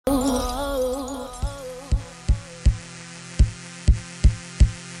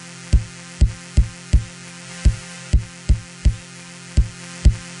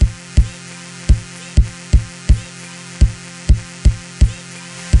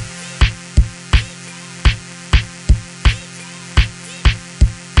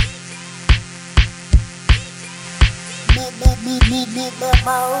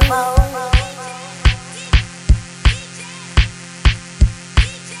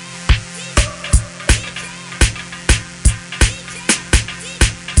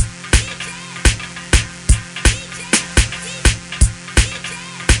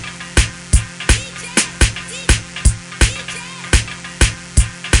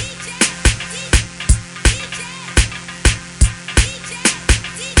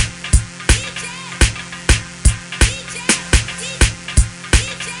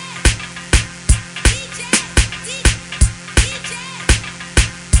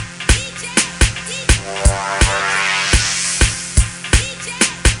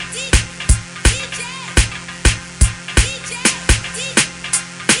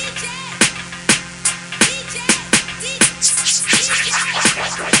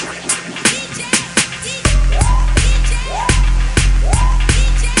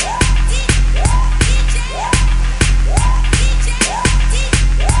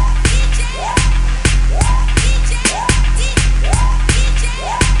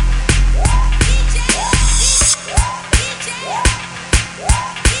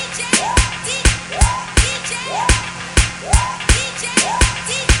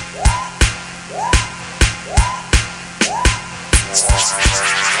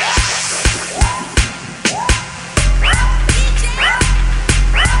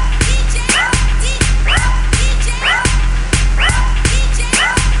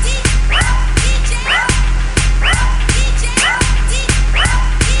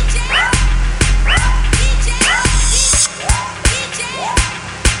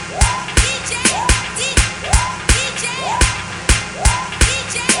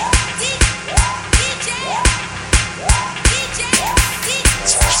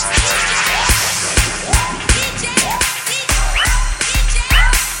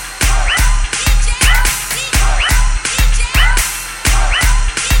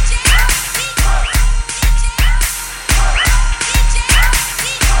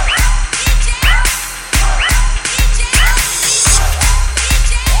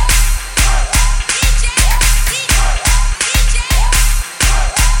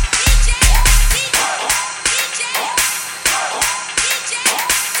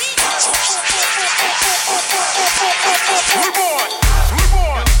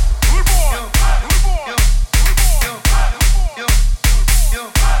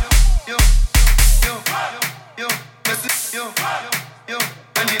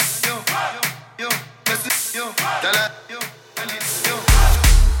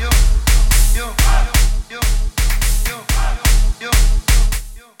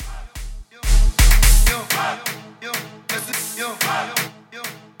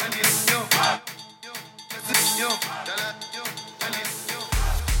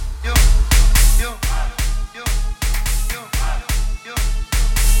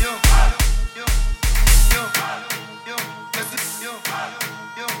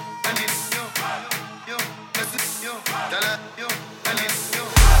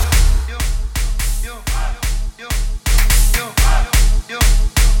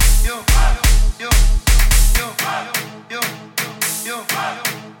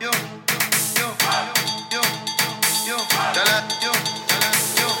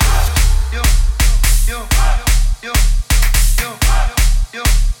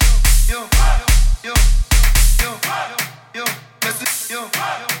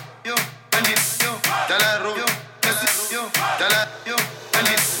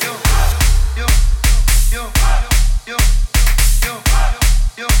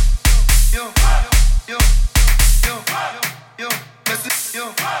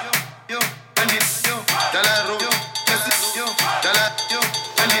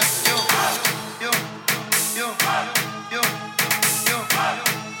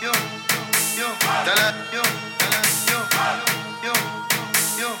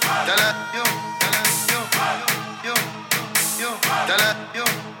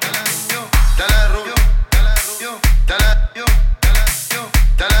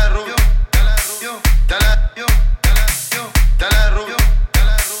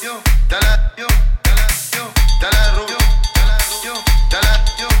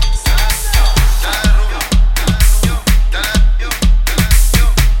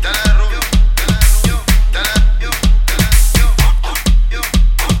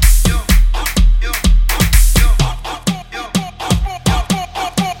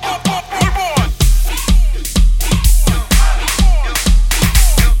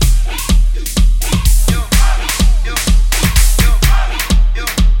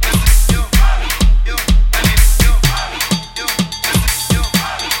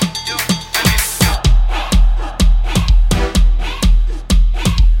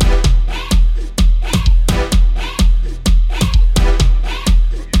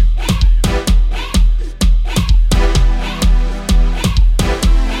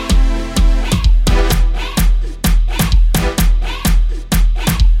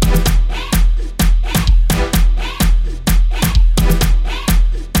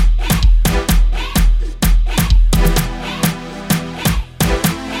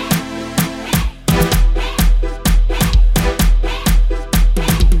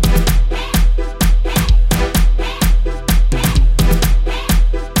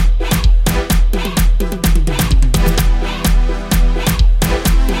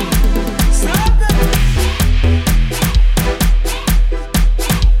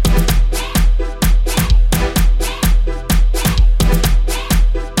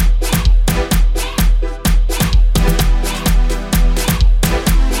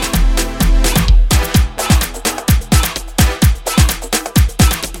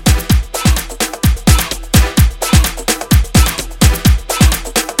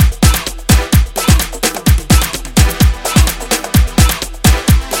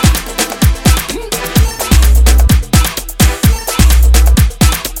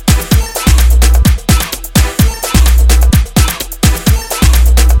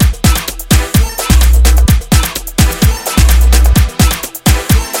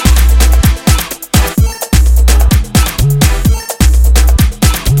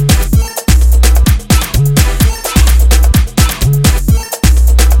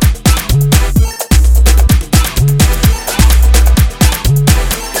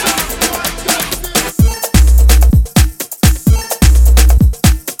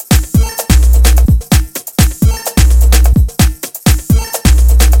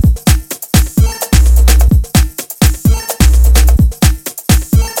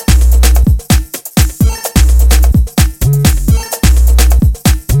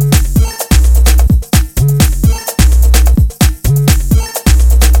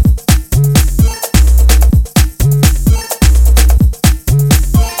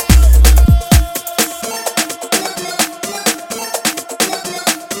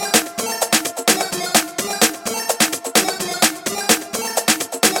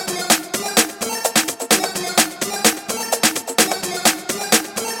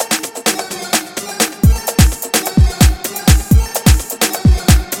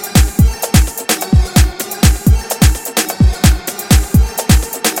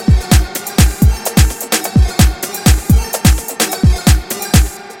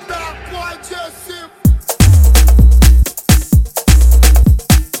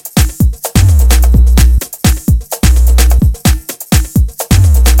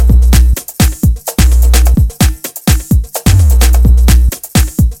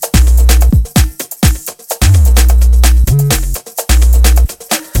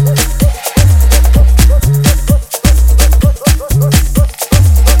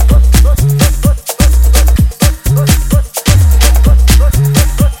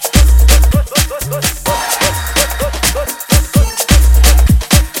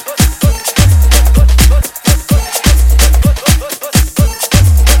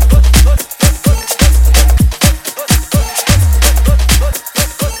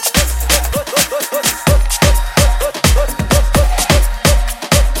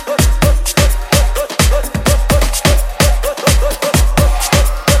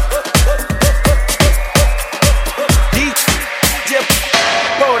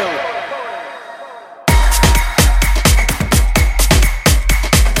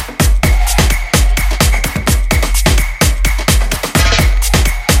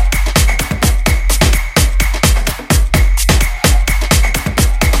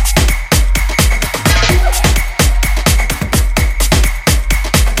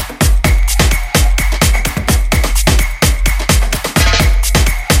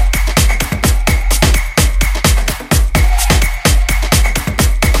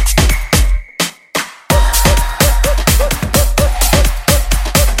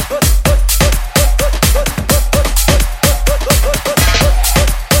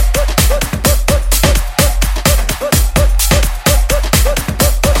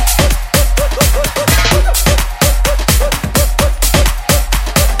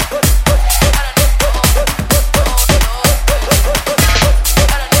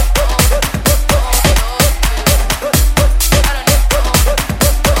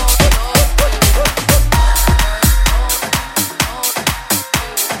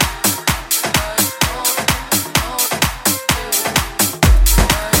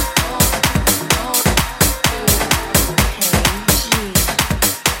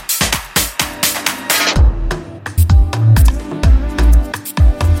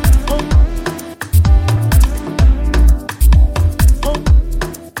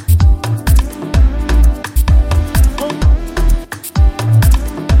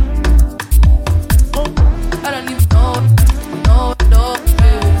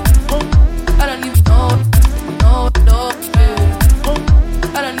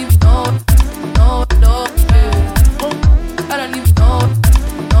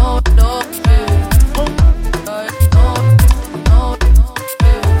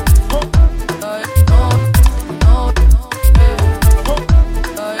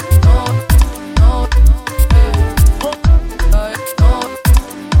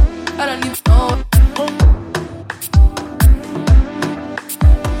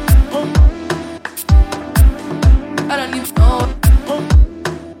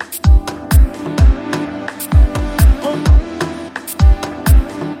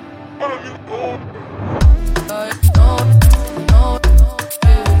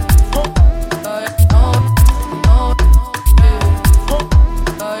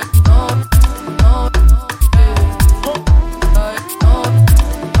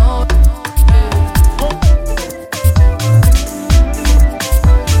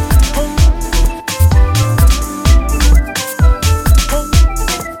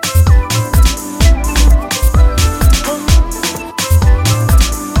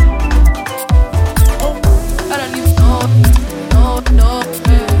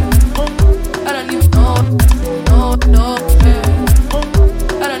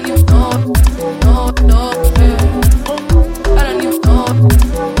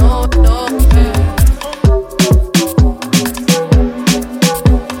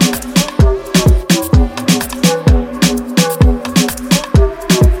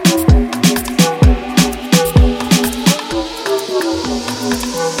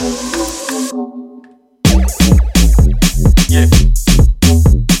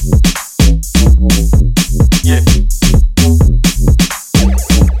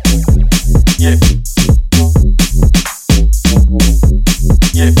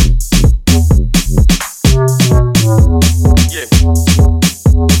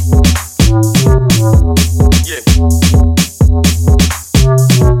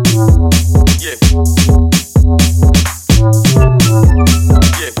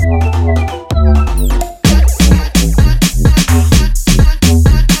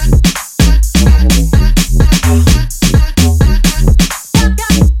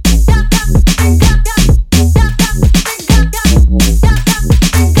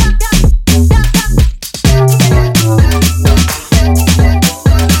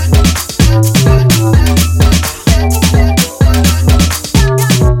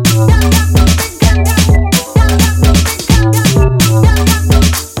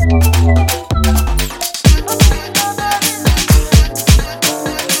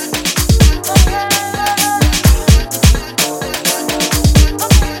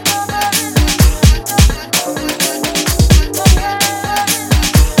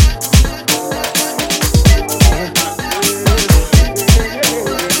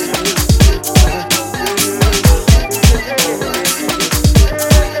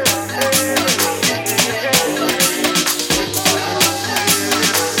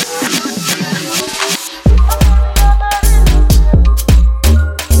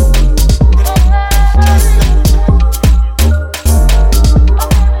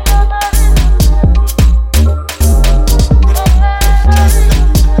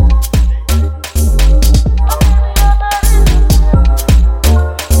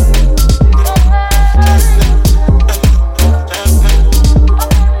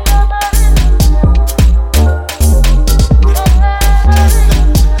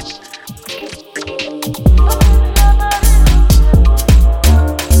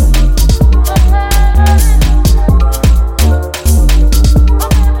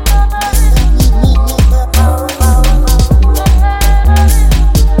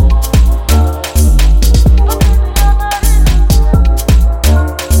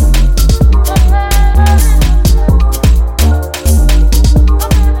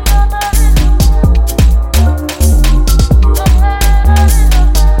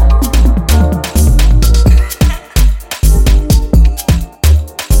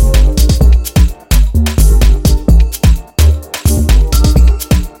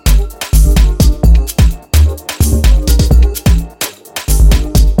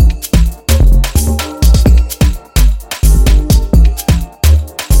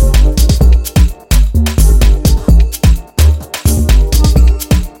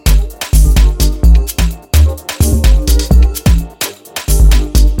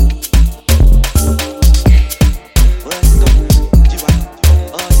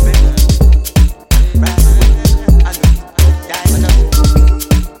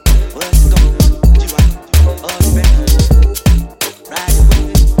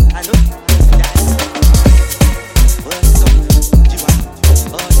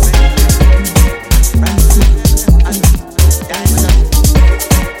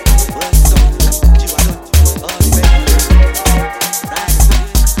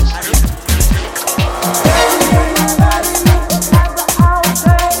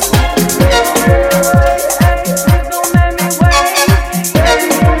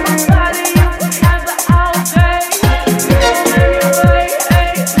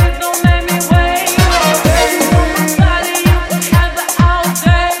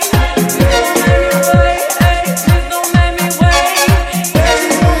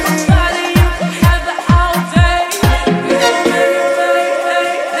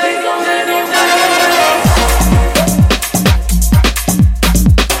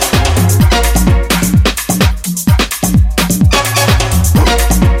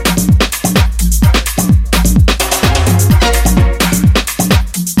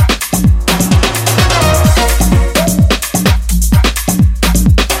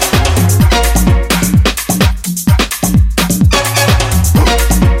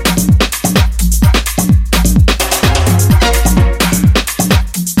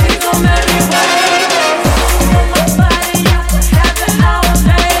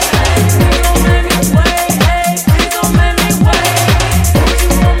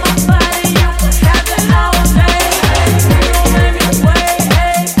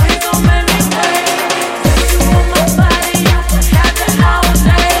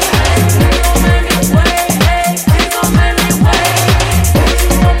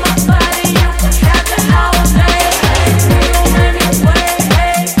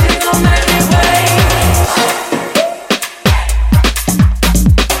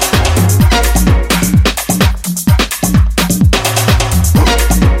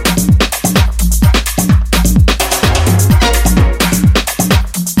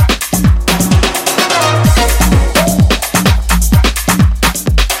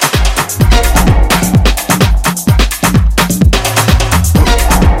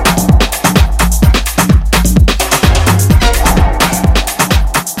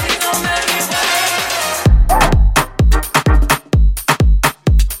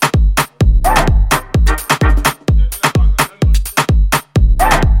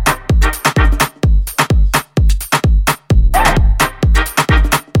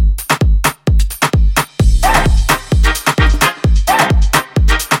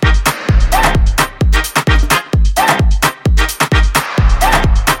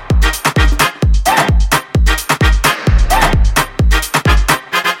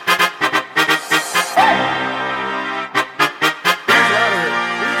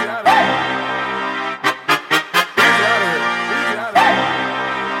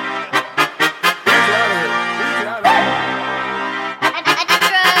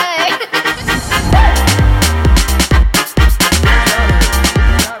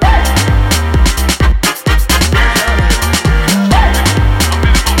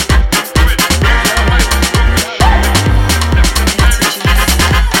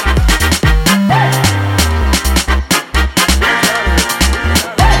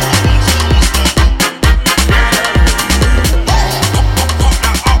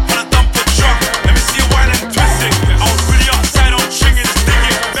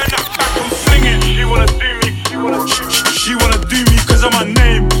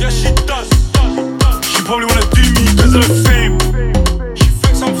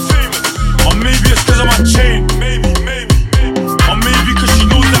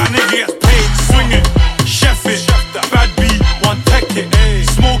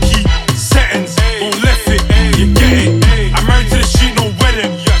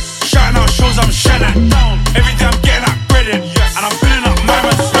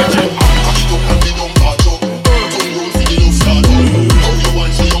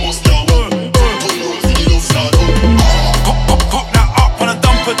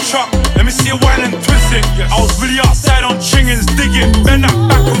dumper truck. Let me see you whine and twist it. I was really outside on chingins, dig it, bend that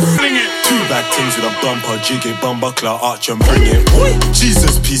back and fling it. Two bad things with a bumper, jig it, bumper clout, arch and bring it.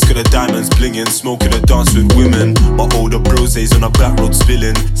 Jesus, peace, got the diamonds blinging, smoking a dance with women. My older bros days on a back road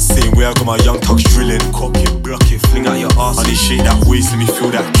spilling. Same way I got my young tucks drilling. Cock it, block it, fling out your ass. Honey, shake that waist, let me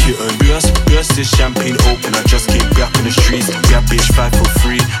feel that kitten. Burst this champagne open, I just came back on the streets. Yeah, bitch, 5 for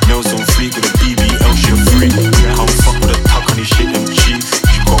free. Nails on fleek with a BBL, she a freak. Come fuck with a tuck, honey, shake them cheeks.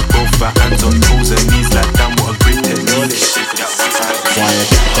 She got both her hands on toes and knees like damn, what a great technique. Shake that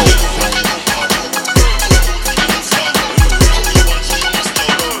one.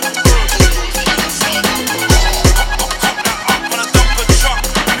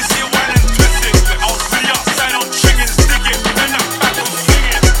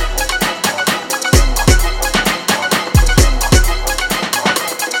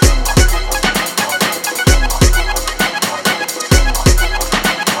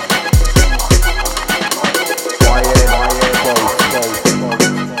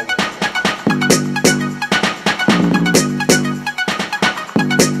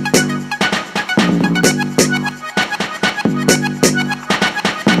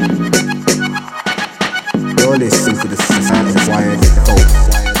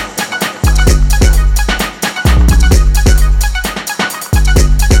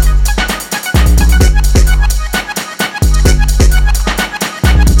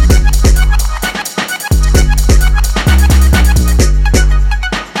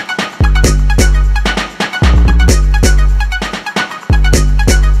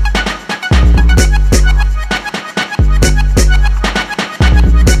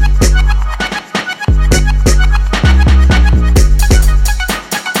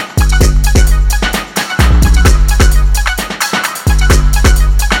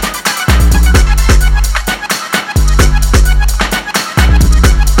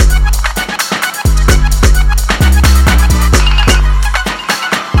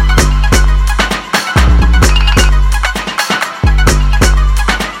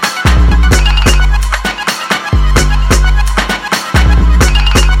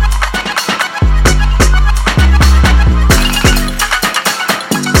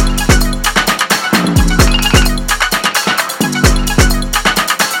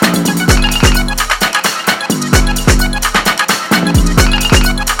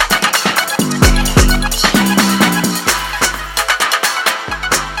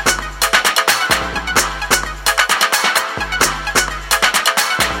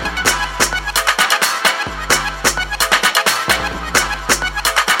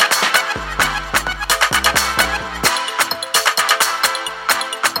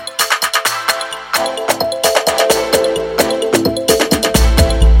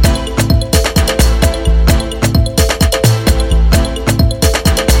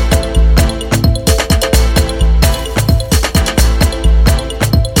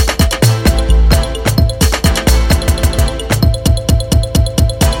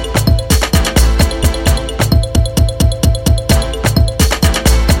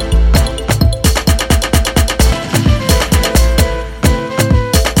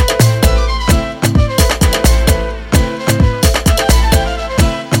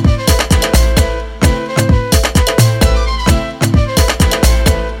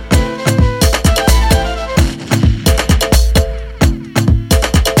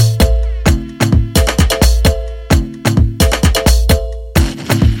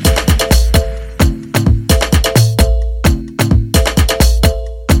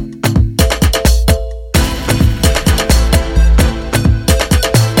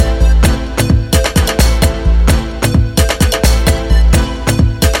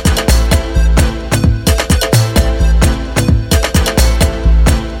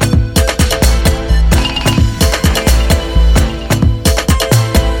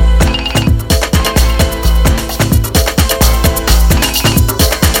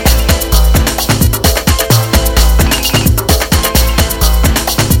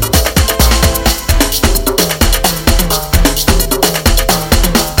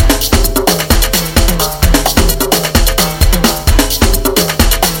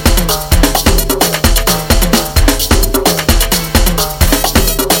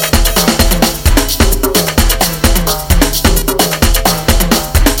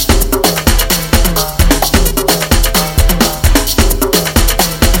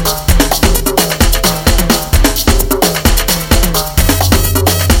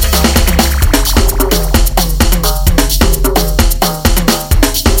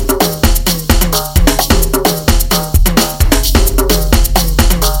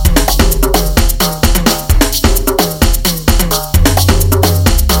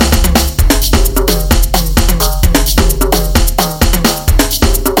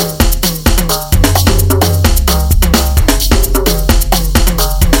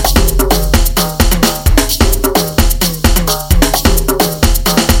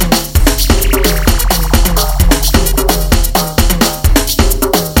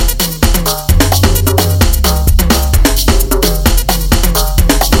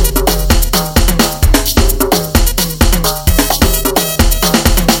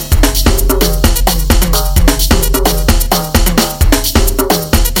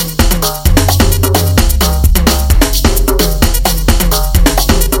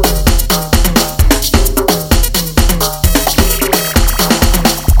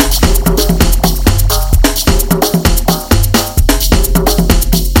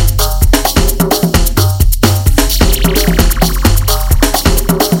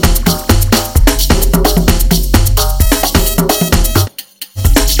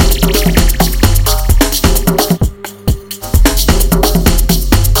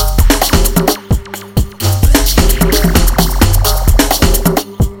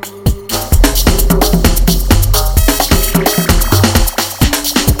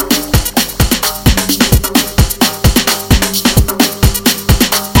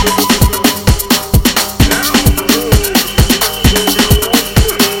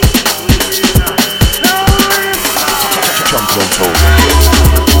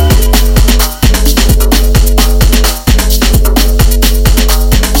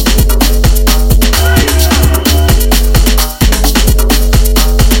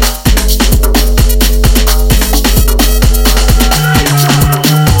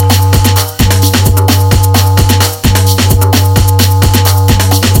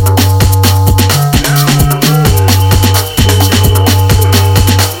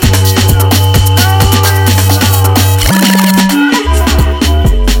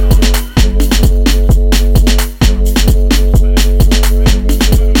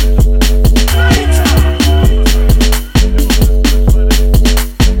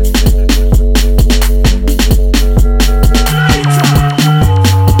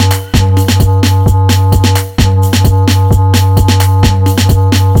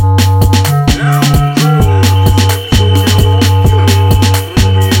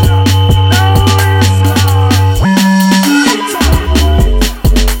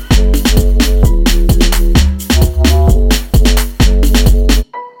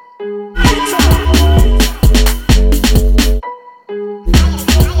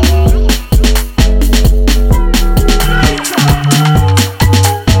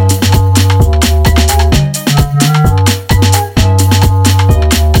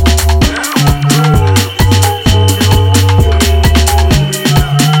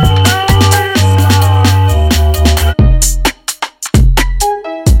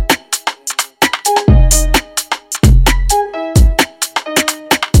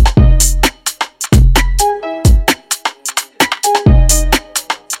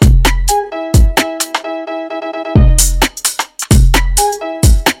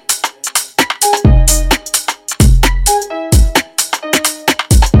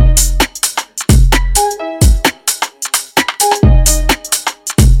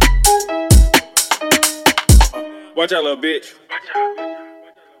 little bitch.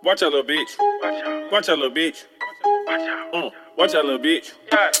 Watch out, little bitch. Watch out, little bitch. Watch out, little bitch.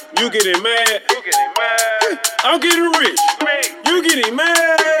 You getting mad? I'm getting rich. You getting mad?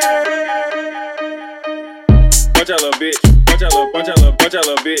 Watch out, little bitch. Watch out, little bitch. Watch out,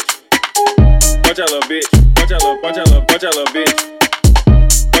 little bitch. Watch out, little bitch. Watch out, little bitch. Watch out, little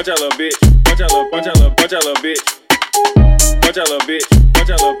bitch. Watch out, little bitch. Watch out, little bitch.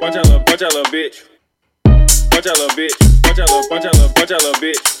 Watch out, little bitch. Watch out, little bitch. Watch out, little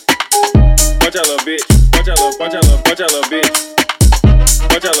bitch. Watch out, little bitch. Watch out, little bitch.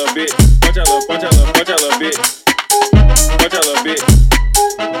 Watch out, little bitch. Watch out, little bitch. Watch out, little bitch. Watch out, little bitch.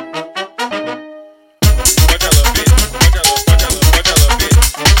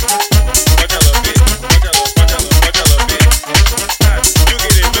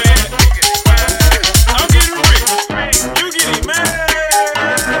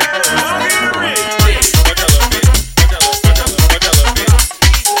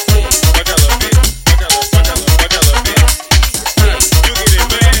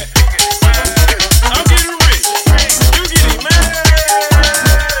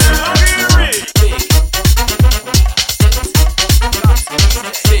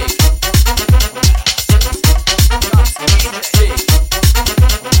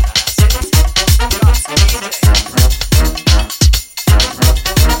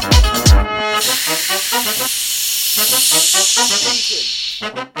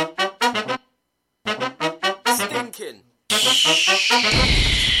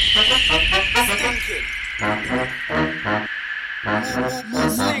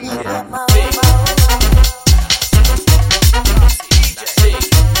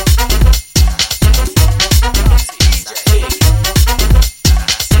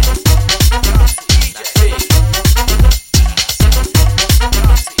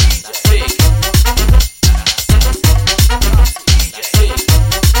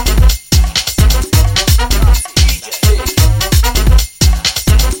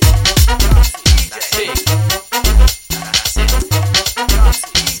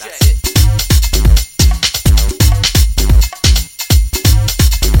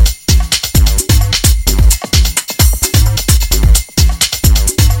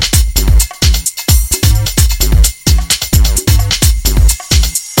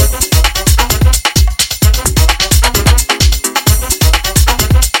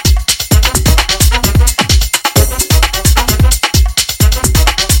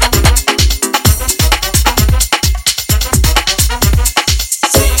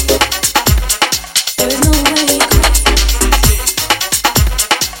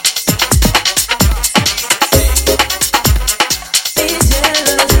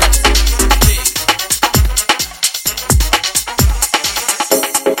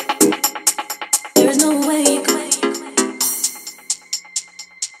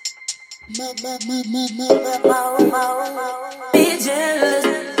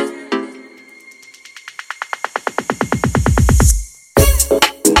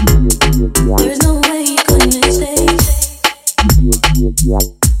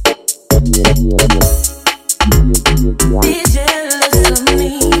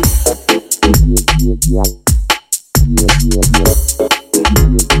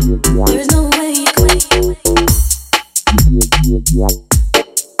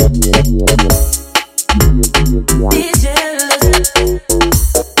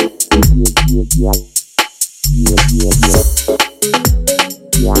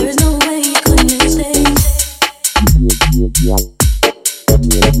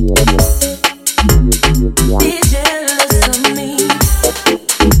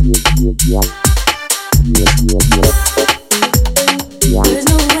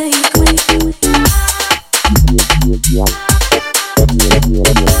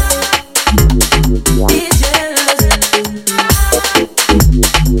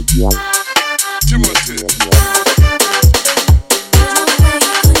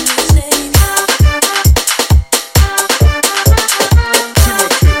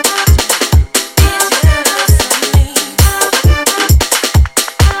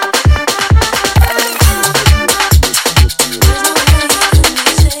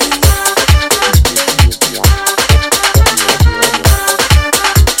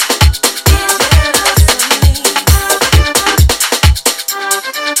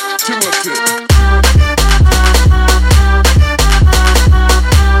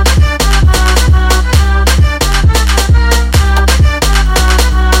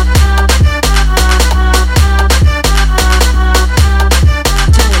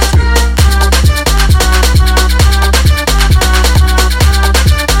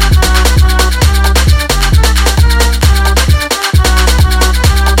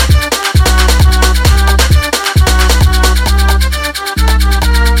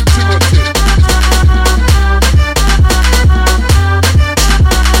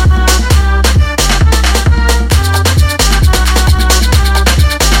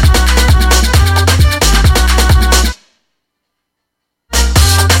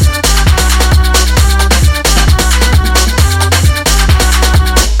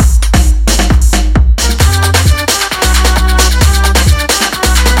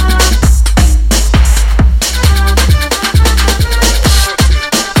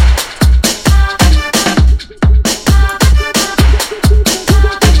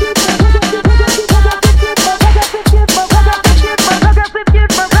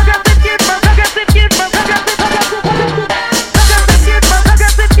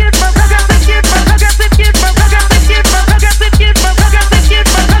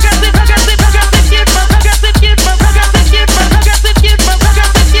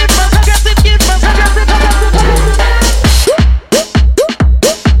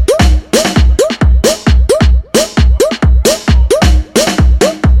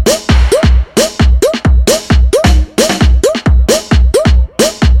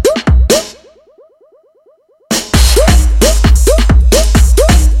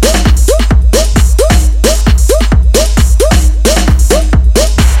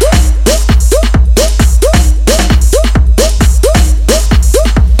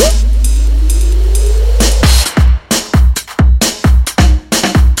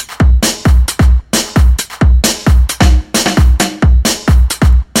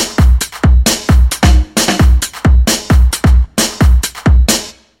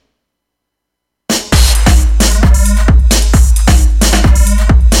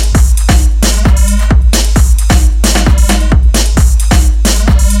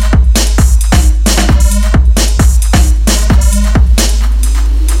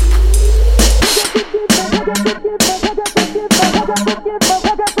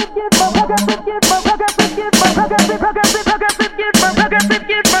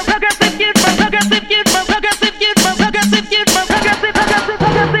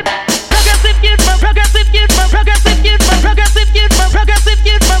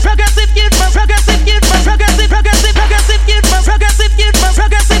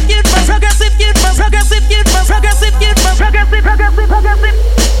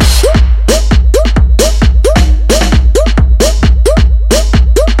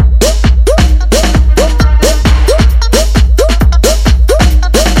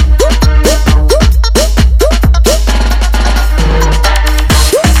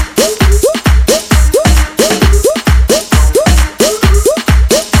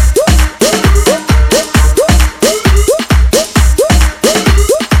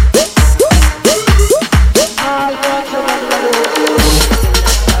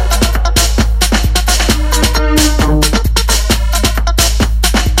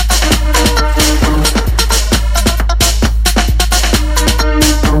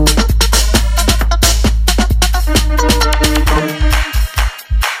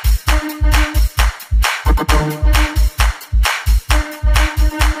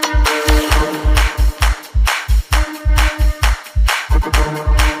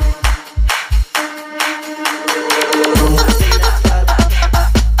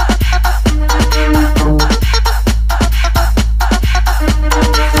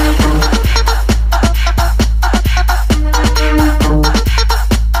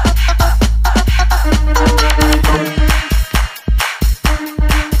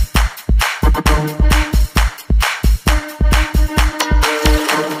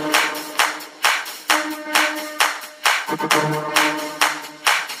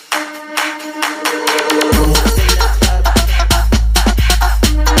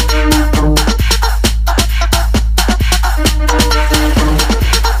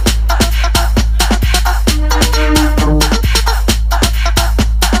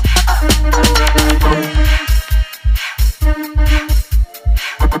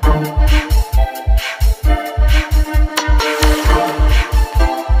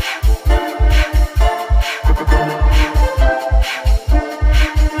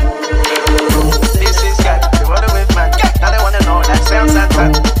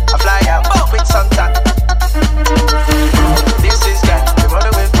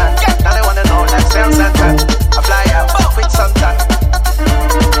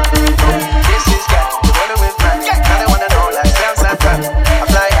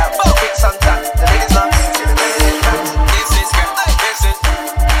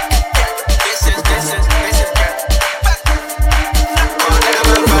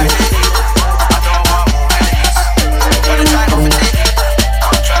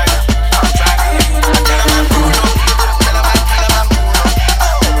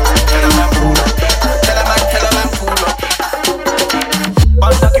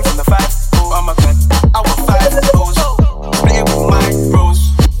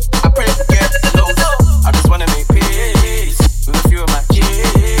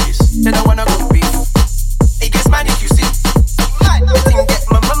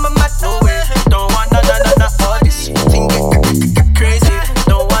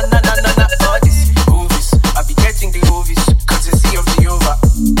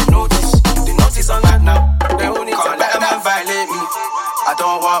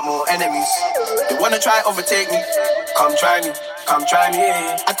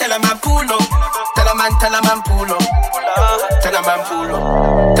 tell a man pull up. Tell a man pull up. Tell a man pull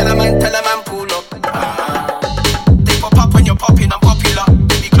up. Tell a man pull up. They pop up when you're popping, I'm popular.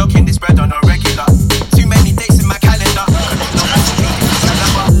 Baby clocking this bread on a regular. Too many dates in my calendar.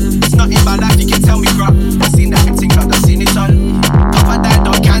 It's not in my life, you can tell me, bro. I've seen everything, I've seen it all. Papa died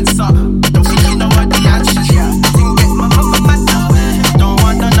of cancer. Don't think you know what the answers, yeah. Think get my mama mad. Don't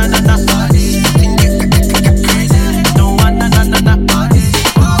want no. Think get crazy. Don't want no.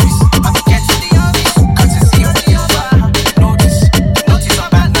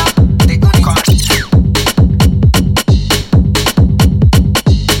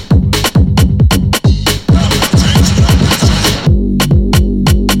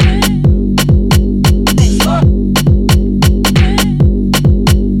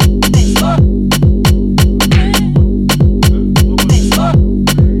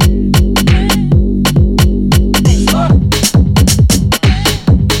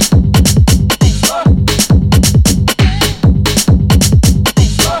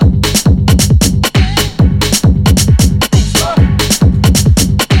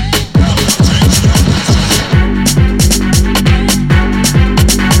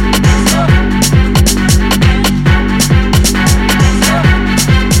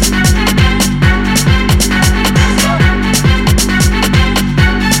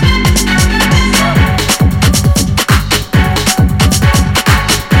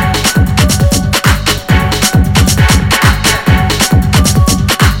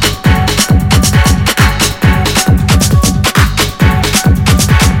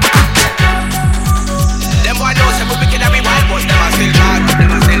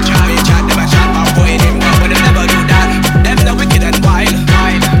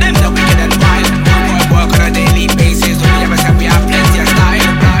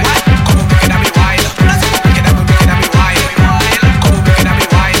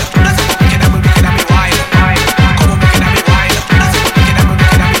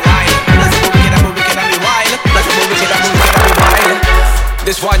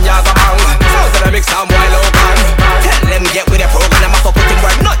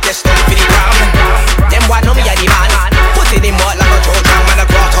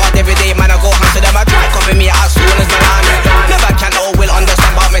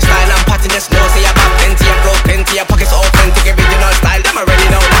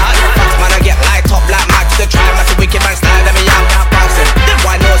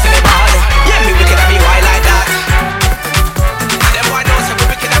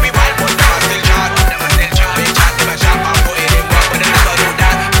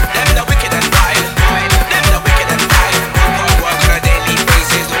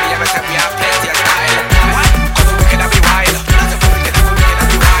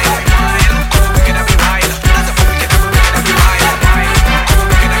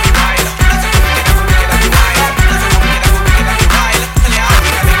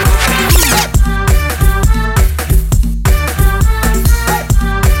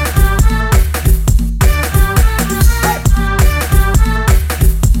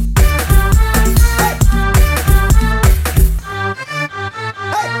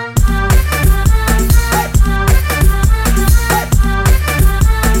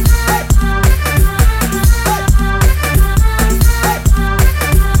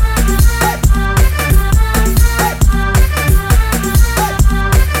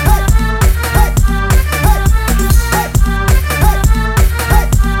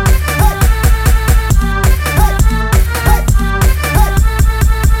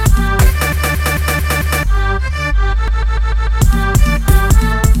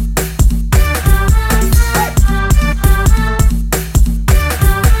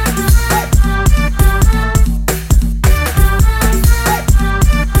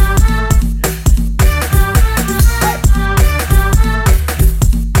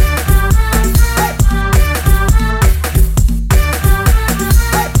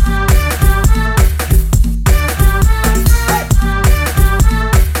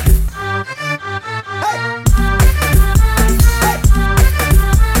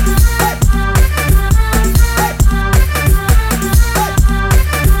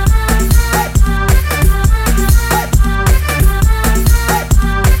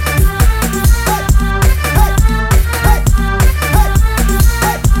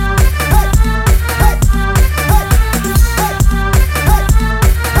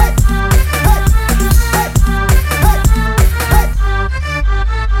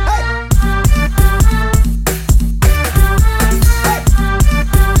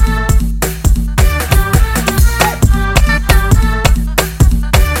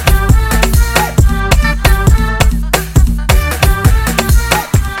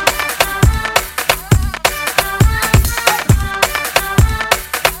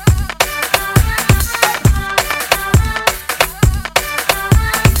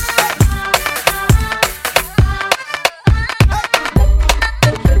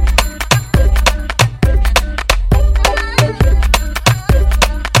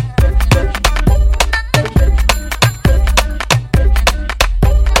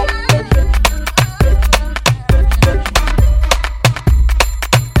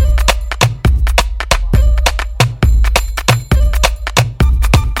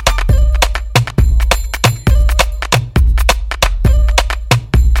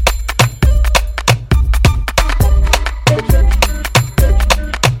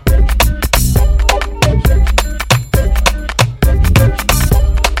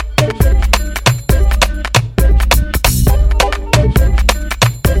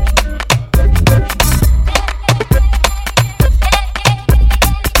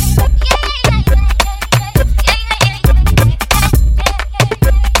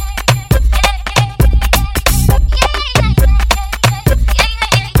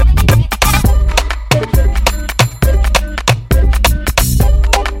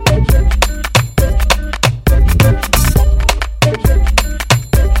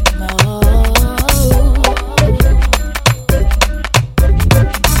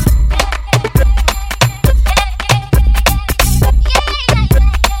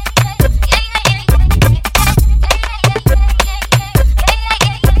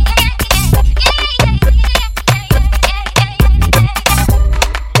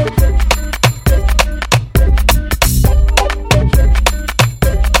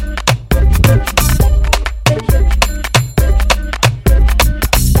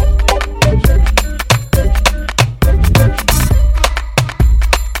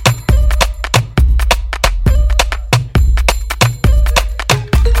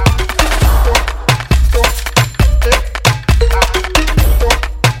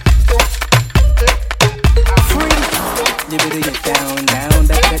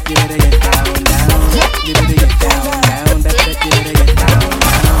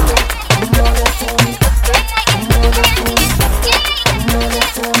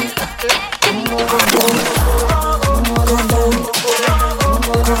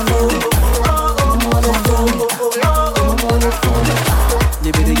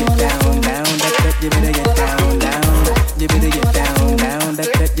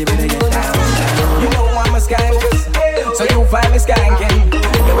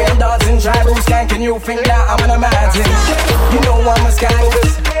 skanking, you think that I'm an imagine. You know I'm a skanker,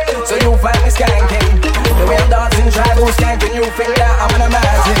 so you find me skanking. The way I'm dancing, tribal skanking, you think that I'm an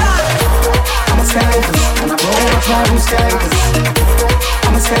imagine. I'm a skanker, and I roll with my tribal skankers.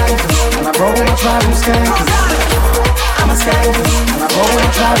 I'm a skanker, and I roll with my tribal skankers. I'm a skanker, and I roll with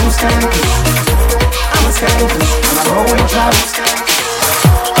my tribal skankers. I'm a skanker, and I roll with my tribal skankers.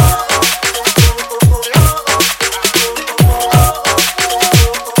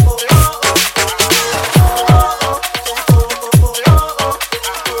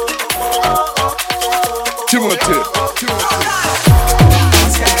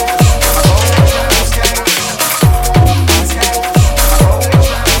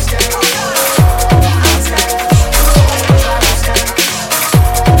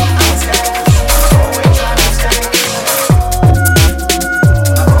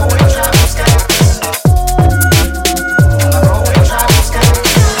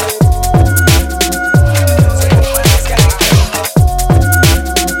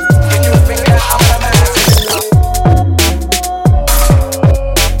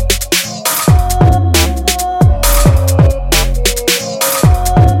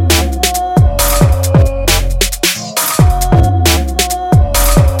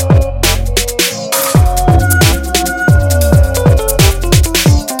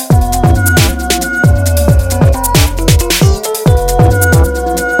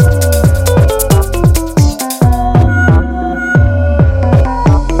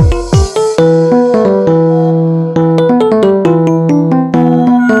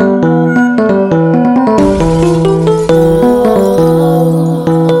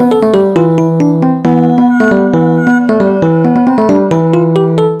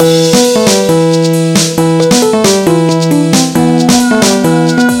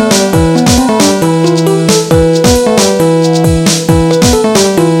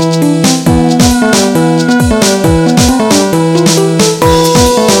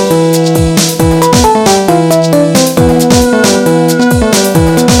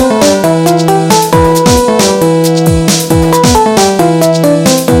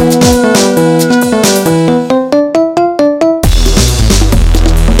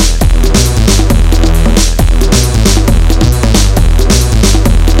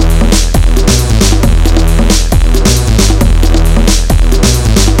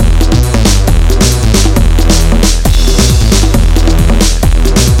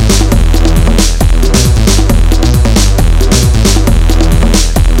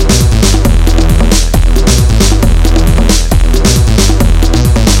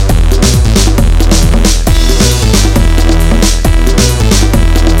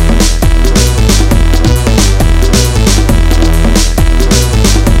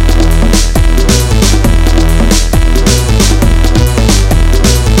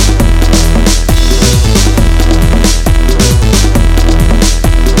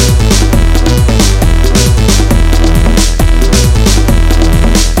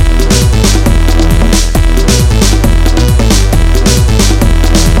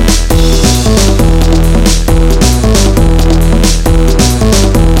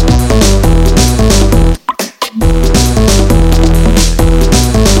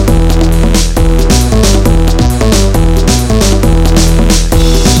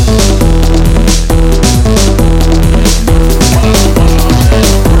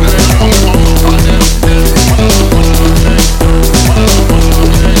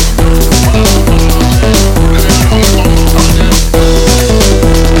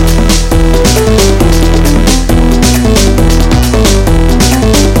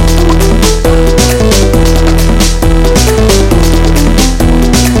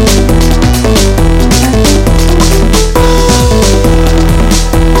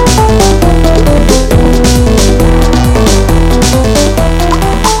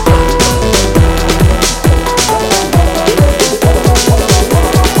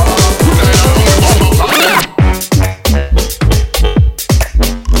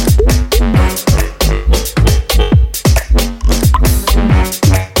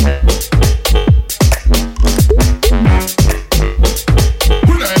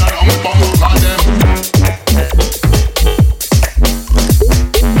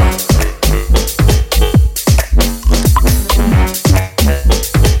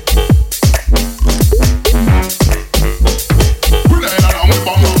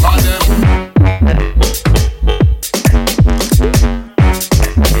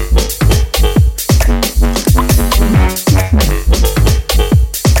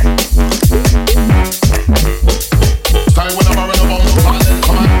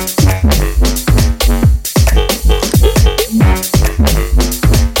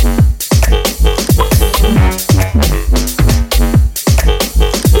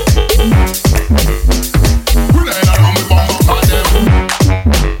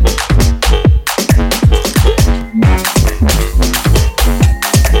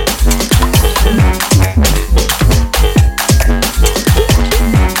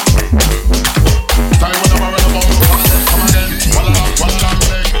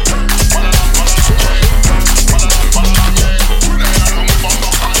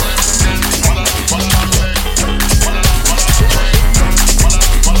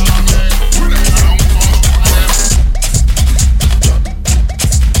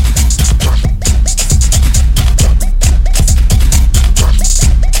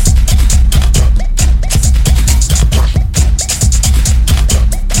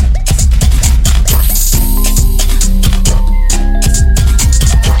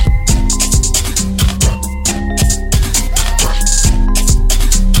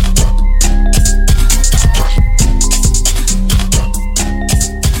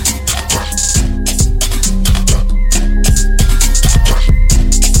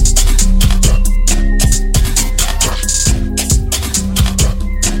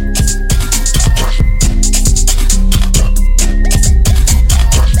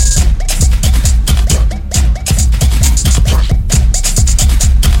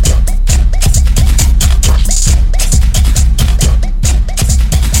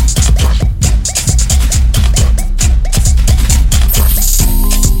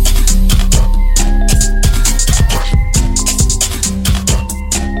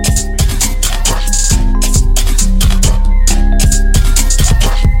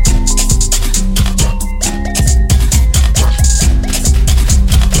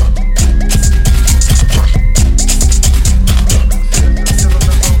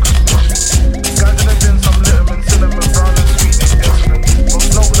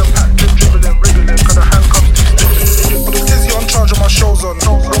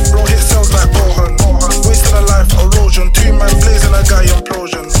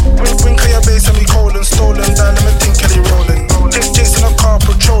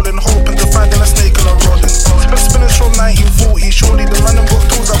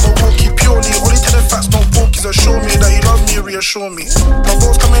 assure me. My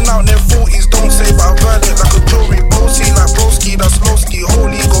bros coming out in their 40s, don't say, but I've heard it like a jewelry. Bossy like broski, that's lowski.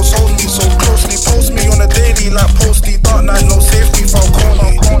 Holy Ghost hold me so closely. Post me on a daily like posty. Dark night, no safety,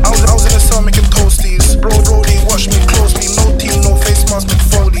 Falcone. I was in the cell making toasties. Brody, watch me closely. No team, no face mask,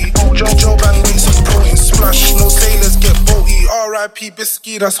 McFoley. Joe Bang weights and protein. Splash, no sailors get boaty. R.I.P.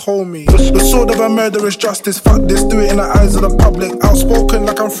 Bisky, that's homie. The sword of a murderous justice. Fuck this, do it in the eyes of the public. Outspoken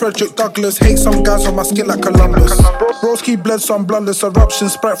like I'm Frederick Douglass. Hate some guys on my skin like Columbus. Broski bled, so I'm bloodless. Eruption,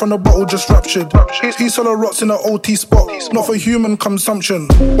 Sprite from the bottle just ruptured. He solo rots in an OT spot. Not for human consumption.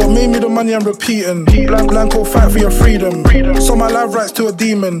 What made me the money I'm repeating. Blanco fight for your freedom. So my life rights to a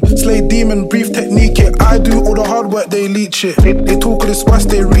demon. Slay demon, brief technique it. I do all the hard work, they leech it. They talk of this west,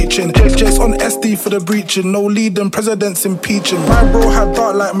 they reaching. Chase on SD for the breaching. No leading, presidents impeaching. My bro had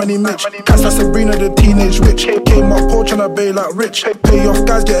dark like Manny Mitch. Cats like Sabrina the teenage witch. Came up poach and a bay like rich. Pay off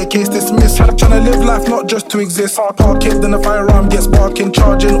guys, get a case dismissed. Tryna live life not just to exist. Park it, then the firearm gets barking.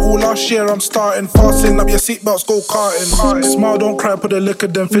 Charging all last year I'm starting. Fasten up your seatbelts, go karting. Smile, don't cry, put the liquor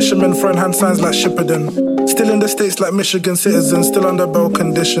then. Fishermen throwing hand signs like Shipperden. Still in the States like Michigan citizens. Still under bell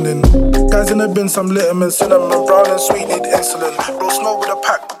conditioning. Guys in the bin, some litterman. Cinnamon, brown and sweet need insulin. Bro snow with a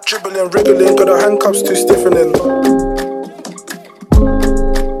pack, dribbling, wriggling. Got the handcuffs too stiffening.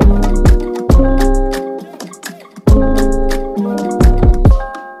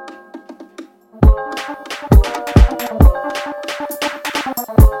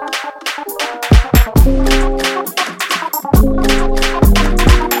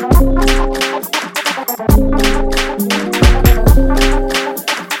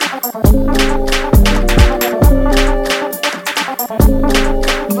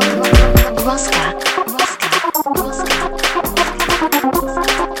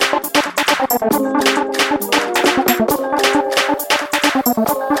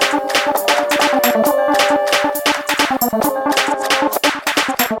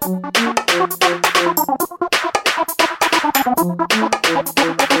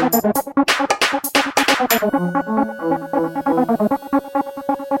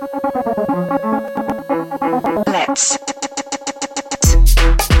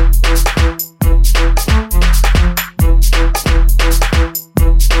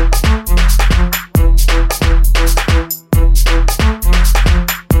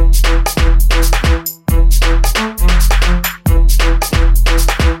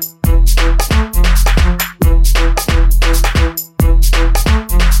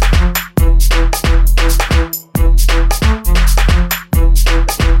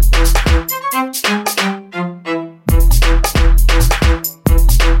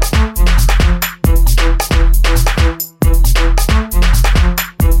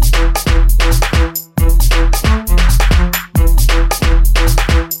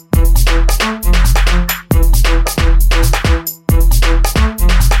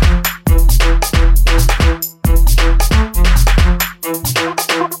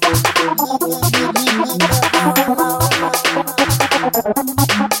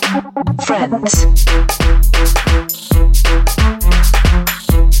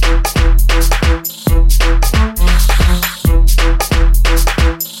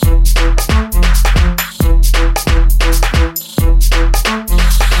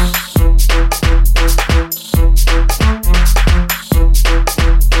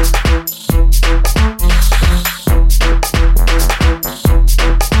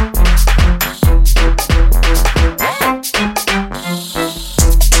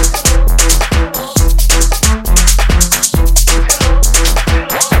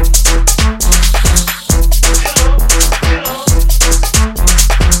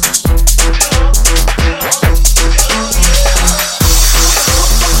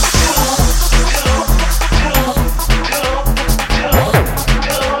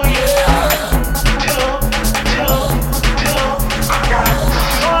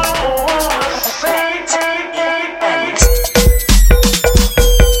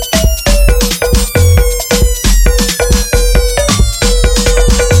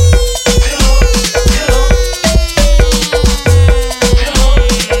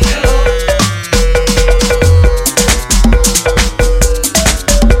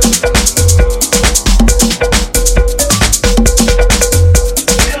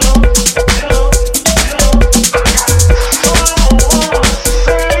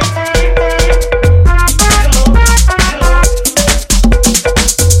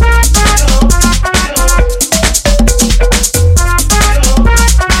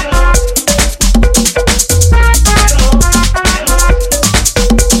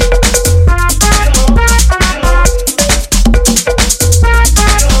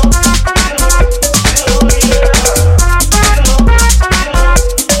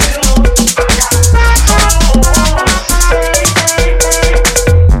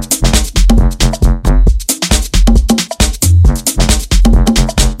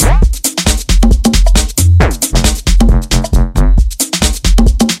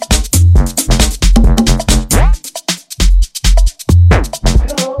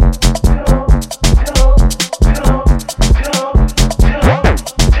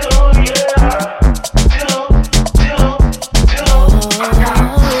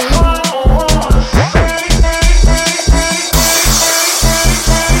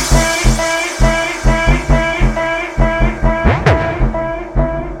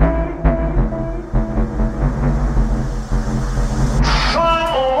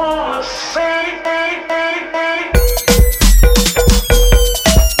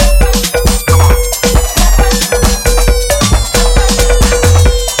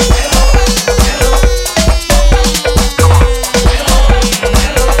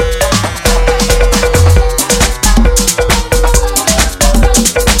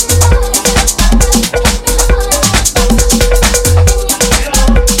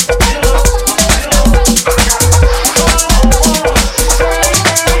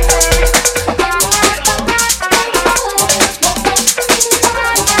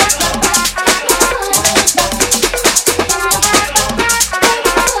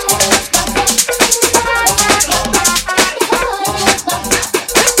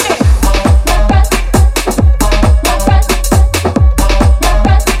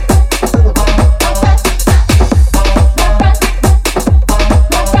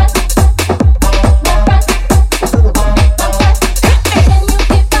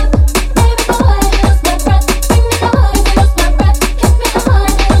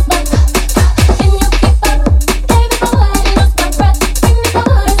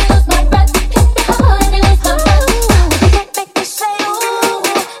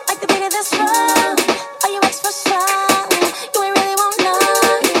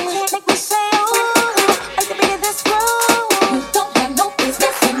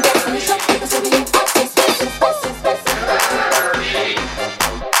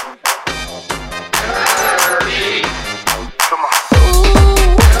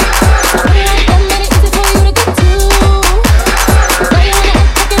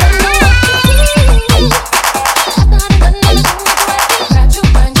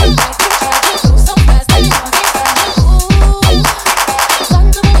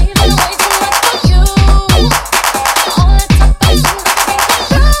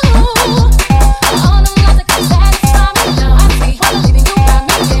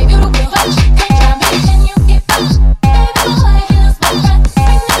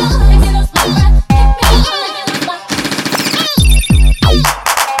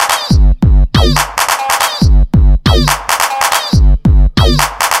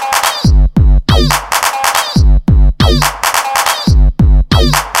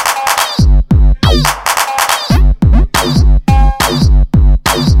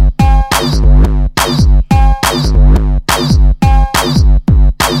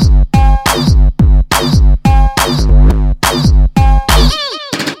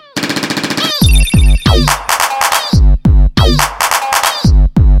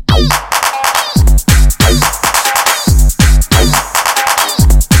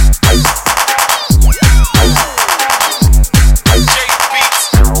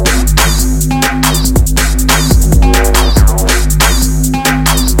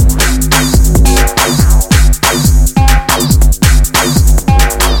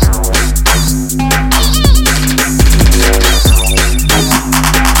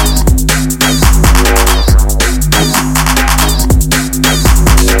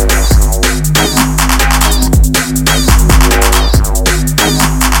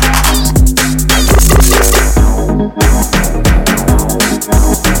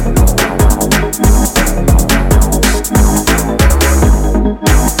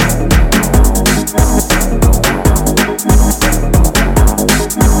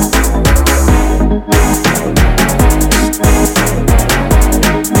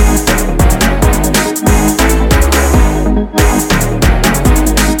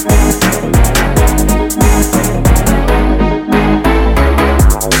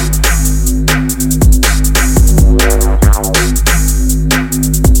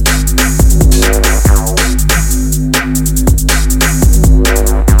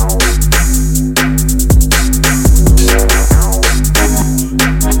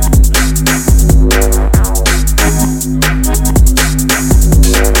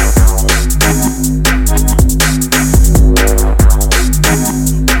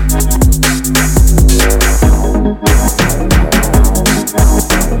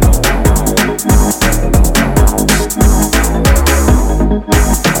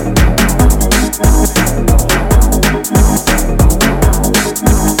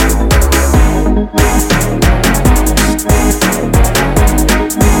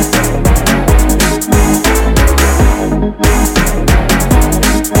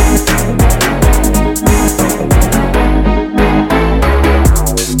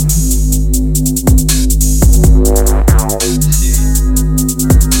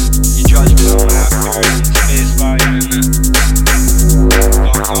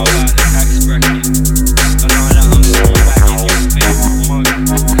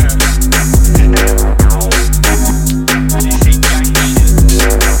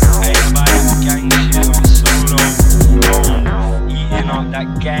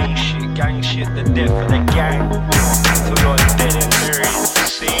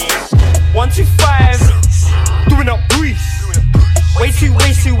 125, doing up breeze. Way too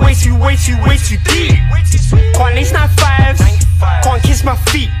deep. Can't lace 9-5s, can't kiss my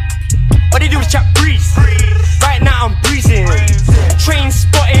feet. All they do is chat breeze. Right now I'm breezing. Train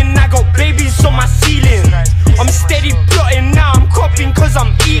spotting, I got babies on my ceiling. I'm steady plotting, now I'm copying cause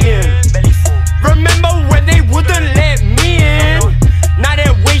I'm eating. Remember when they wouldn't let me in? Now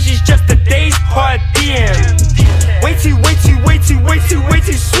their wages just a day's per diem. Way too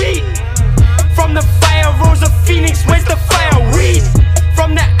sweet. From the fire rose a phoenix, where's the fireweed?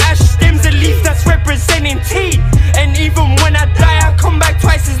 From the ash stems a leaf that's representing tea. And even when I die I come back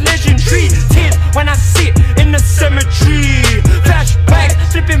twice as legendary. Tears when I sit in the cemetery. Flashbacks,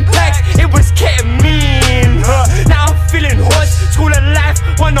 flipping packs, it was ketamine. Now I'm feeling hoarse, school of life,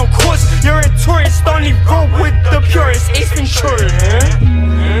 one on course. You're a tourist, only roll with the purest. Ace Ventura,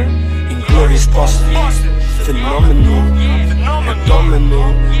 Inglorious Bastards, phenomenal,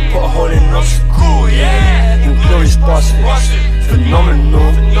 abdominal, put a hole in our school, yeah. Inglorious Bastards,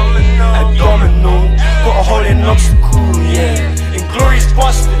 phenomenal, abdominal, put a hole in our school, yeah. Inglorious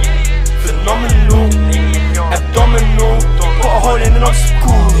Bastards, phenomenal, abdominal, put a hole in our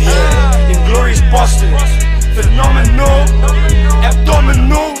school, yeah. Inglorious Bastards, phenomenal,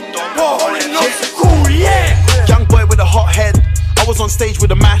 abdominal, put a hole in our school, yeah. Young boy with a hot head, I was on stage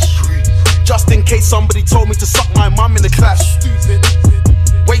with a mash. Just in case somebody told me to suck my mum in the clash.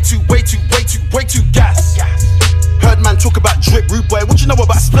 Way too gas. Heard man talk about drip, rude boy, what you know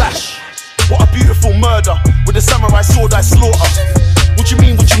about splash? What a beautiful murder, with a samurai sword I slaughter. What you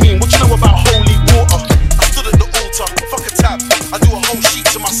mean, what you know about holy water? I stood at the altar, fuck a tab, I do a whole sheet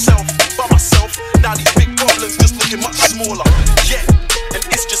to myself, by myself. Now these big problems just looking much smaller. Yeah, and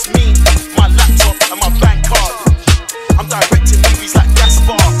it's just me, my laptop and my bank card. I'm directing movies like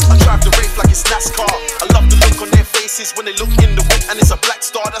Gaspar. I drive the rave like it's NASCAR. I love the look on their faces when they look in the wind and it's a black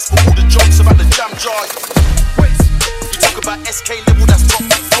star. That's for all the jokes about the jam jar. Wait, you talk about SK level, that's top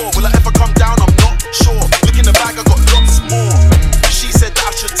floor. Will I ever come down? I'm not sure. Look in the bag, I got lots more. She said that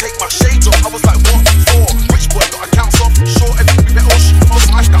I should take my shades off. I was like, what for? Rich boy got accounts off. Sure, every bit of shit was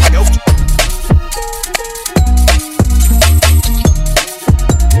my style.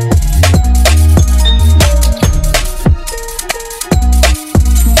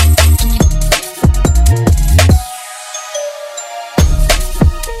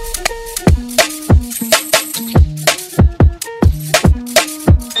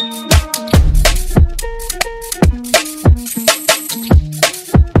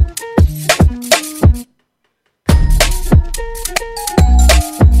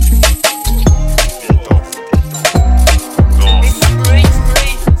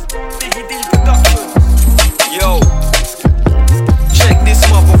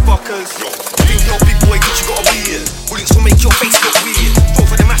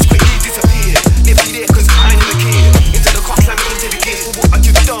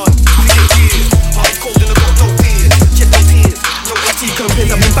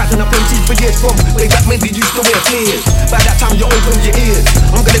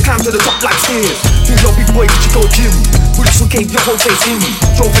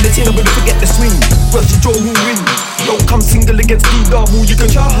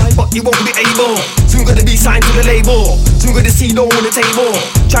 You won't be able. Soon gonna be signed to the label. Soon gonna see dough on the table.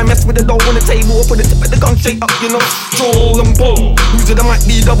 Try mess with the dough on the table. Put the tip of the gun straight up, you know. Stroll and pull. Who's it? I might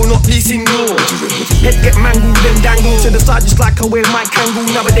be double, not be single. Head get mangled, then dangle to the side just like I wear my kangle.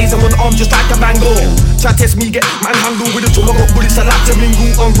 Nowadays I'm on the arm just like a bangle. Try test me, get manhandled with a tool. I got bullets I like to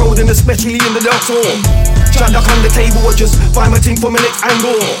mingle on road and especially in the dark hall. Try duck on the table or just find my thing from a next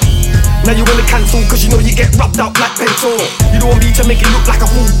angle. Now you wanna cancel cause you know you get rubbed out like pencil. You don't want me to make it look like a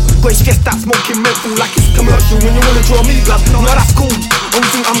fool. But it's just that smoking mental like it's commercial. When you wanna draw me blood, no that's cool. Only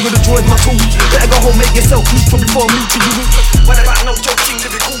thing I'm gonna draw is my tool. Better go home, make yourself useful before me to you. What about no joking,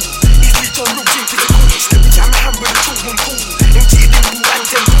 lyrical? Easily turn routine to the cool. Every time I hand with a tool, I'm cool. Empty it in cool and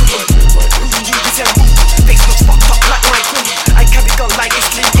temple. Losing you resemble. Face looks fucked up like Michael. I carry gun like it's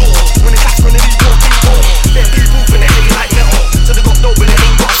legal. When the cat's gonna need more people. There people when they hate like metal. So they got no but they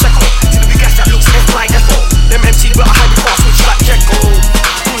ain't got a second. That looks like effort. Them MCs but I hide the fast which like Jekyll.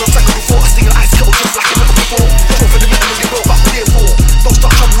 Rule of second before I sting an ice kettle just like a metal before. Draw for the middle and they broke back with for. Don't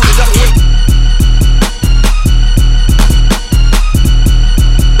start trouble with the devil win.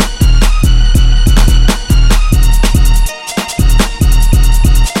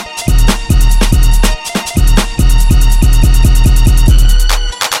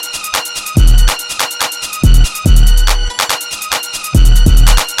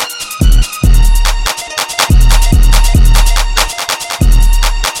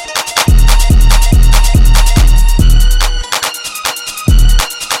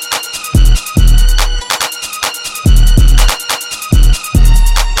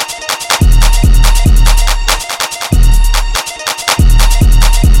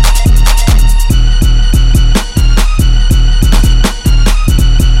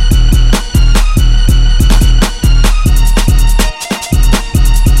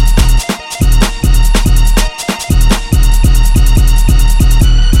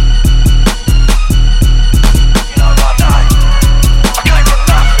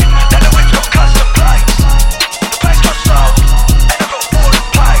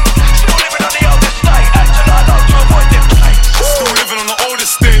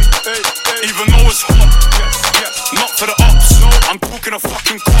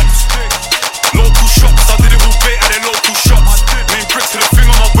 cops. Local shops, I did it all bait at their local shops. Main bricks to the thing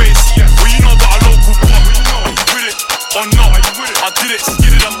on my waist. Well, you know about a local pop. Are you with it or not? I did it,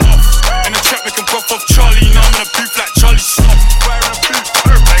 skid it, I'm off. In the trap making puff off Charlie. Now I'm in a booth like Charlie Slop.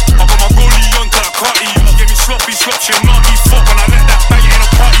 I got my rollie on till I can't eat. You get me sloppy, she a naughty fuck. When I let that bang it in a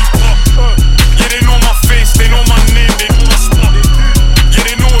party pop. Yeah, they know my face, they know my name, they know my spot. Yeah,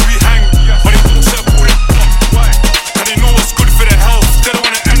 they know where we hang, but they don't circle it up. Cause they know what's good for their health. They don't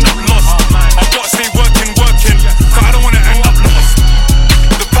wanna end up lost. I gotta stay working, cause I don't wanna end up lost.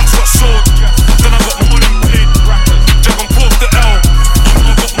 The packs got sold, then I got more than paid. Jack and pull off the L, you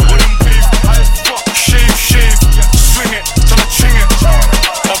know I got more than paid. Shave, swing it, tryna ching it.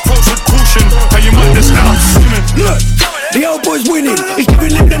 Approach with caution, how you might just end up swimming. Look, the old boy's winning. He's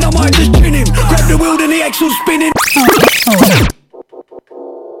giving lip, then I might just chin him. Grab the wheel, then the axle's spinning.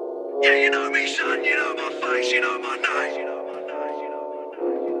 Yeah, you know me, son. You know my face. You know my name.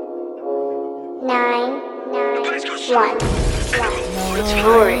 991. It's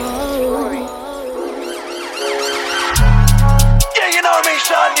Rory. Yeah, you know me,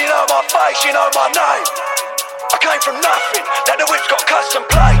 son. You know my face. You know my name. I came from nothing. Now the whip's got custom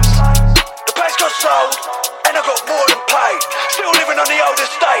plates. The place got sold, and I got more than paid. Still living on the old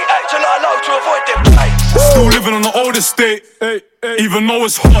estate. Had to lie low to avoid them plates. Still living on the old estate, even though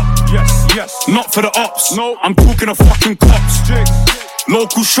it's hot. Yes. Not for the ops. No, I'm talking to fucking cops.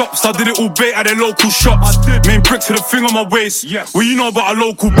 Local shops, I did it all bait at their local shops. Main brick to the thing on my waist. Yes. Well, you know about a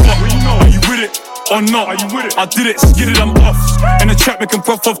local pop. Are you with it or not? Are you with it? I did it, skid it, I'm off. In the trap making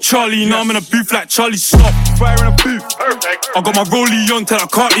puff off Charlie. Now I'm in a booth like Charlie Slop. Fire in a booth. Perfect. I got my rollie on till I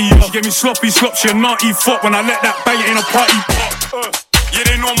can't eat. She get me sloppy, she a naughty fuck. When I let that bang it in a party pop. Yeah,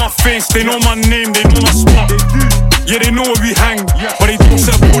 they know my face, they know my name, they know my spot. Yeah, they know where we hang, but they don't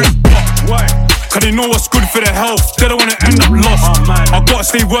circle it up. Why? Cause they know what's good for their health. They don't wanna end up lost. I gotta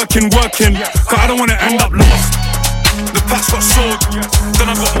stay working, cause I don't wanna end up lost. The packs got sold,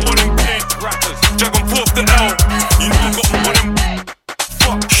 then I got more than paid. Jack and pull off the L, you know I got more than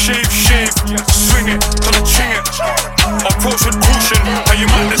fuck. Shave, swing it, tryna ching it. Approach with caution, how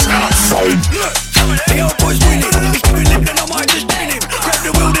you might just end up sold. The old boy's winning. He's giving lip, then I might just chin him. Grab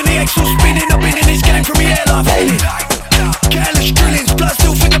the wheel, then the axle's spinning. I've been in this game from the airline feeling. Careless drillings, blood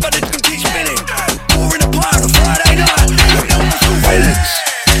still think about it and keep spinning. War in a pie on a Friday night. Looking on the surveillance.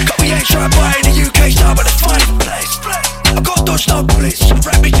 Got me ain't tried by in the UK style, but it's funny place. I got dodged no bullets.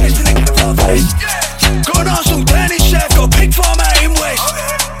 Wrap me chest in a Kevlar vest. Got an Arsenal down in Chef, got a pig farm out in West.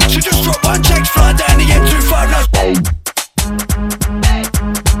 So just drop one checks, fly down the M25.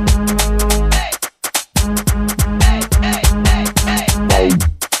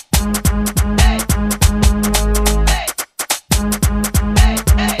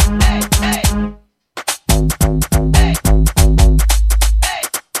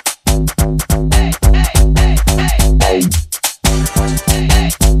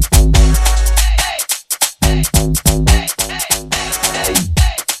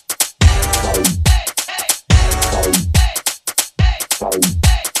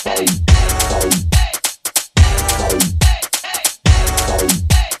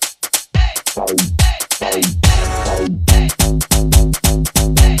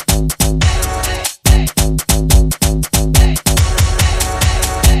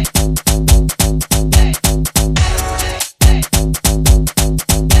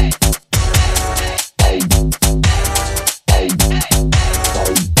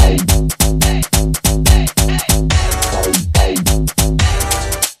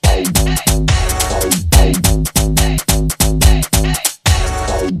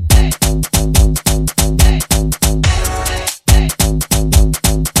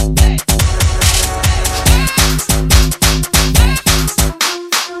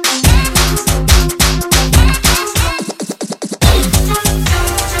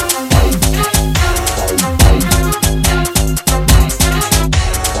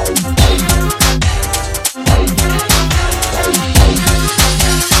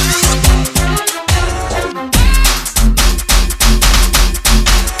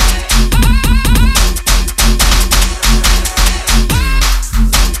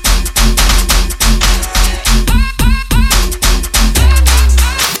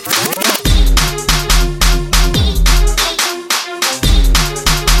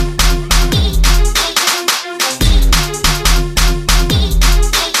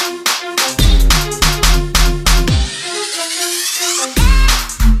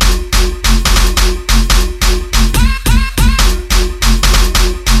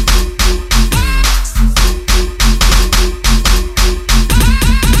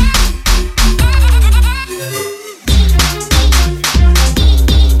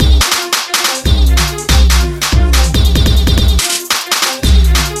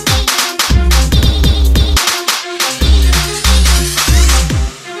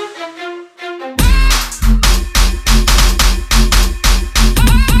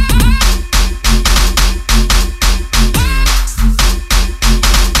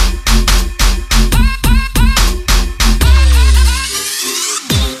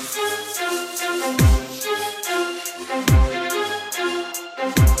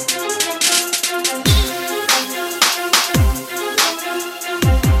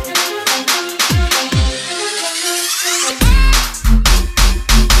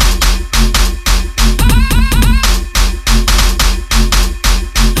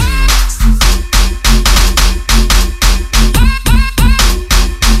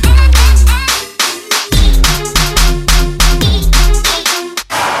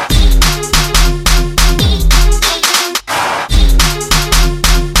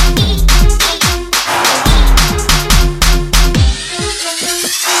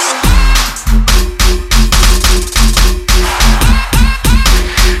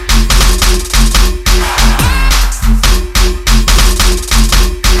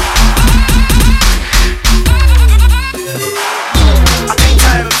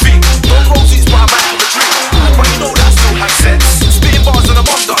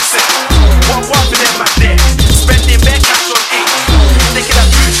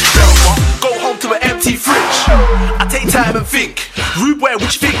 time and think. Rude boy,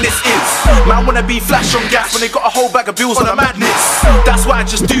 which you think this is? Man wanna be flash on gas when they got a whole bag of bills on a madness. That's why I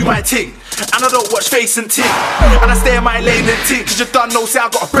just do my thing, and I don't watch face and ting. And I stay in my lane and ting, cause you done know, say I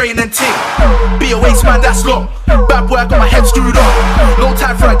got a brain and ting. Be a waste man, that's long. Bad boy, I got my head screwed on. No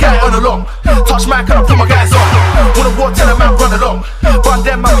time for a guy on along. Touch mic and I put my guys on. Wanna walk, tell a man run along. But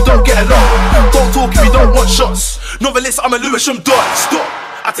them man, we don't get along. Don't talk if you don't want shots. Novelist, I'm a Lewisham dot. Stop.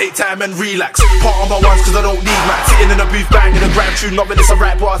 I take time and relax. Part on my ones cause I don't need max. Sitting in the booth banging a grand tune. Novelist, I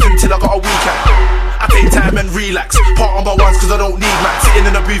write bars until I got a weekend. I take time and relax. Part on my ones cause I don't need max. Sitting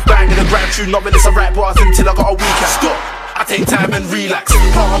in the booth banging a grand tune. Novelist, I write bars until I got a weekend. Stop. I take time and relax.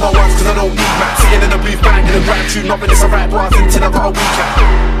 Part on my ones cause I don't need max. Sitting in the booth banging a grand tune. Novelist, I write bars until I got a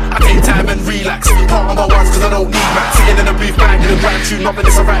weekend. I take time and relax. Part on my ones cause I don't need max. Sitting in the booth banging a grand tune.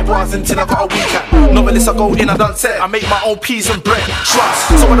 Novelist, I write bars until I got a weekend. Novelist, I go in, I done set. I make my own peas and bread.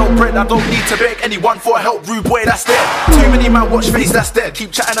 Trust, so I don't bread, I don't need to beg anyone for help. Rude boy, that's dead. Too many man watch face, that's dead.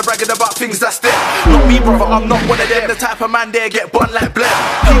 Keep chatting and bragging about things, that's dead. Not me, brother, I'm not one of them. The type of man there get bun like bled.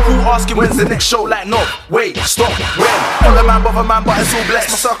 People asking when's the next show, like no, wait, stop, when? Other man, brother man, but it's all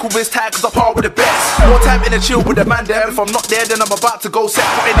blessed. My circle is tight cause I part with the best. More time in a chill with the man there. If I'm not there, then I'm about to go set.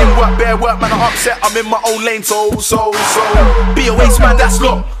 Putting in work, bare work, man, I'm upset. I'm in my own lane, so be a waste man, that's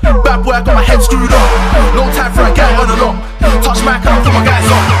long. Bad boy, I got my head screwed on. No time for a guy on along. Touch mic and I put my guys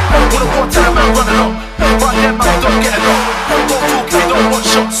on. Wanna walk, tell a man run along. But them man, don't get along. Don't talk if you don't want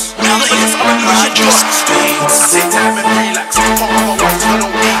shots. Novelist, I'm a Lewisham dot. I take time and relax. Part on my ones cause I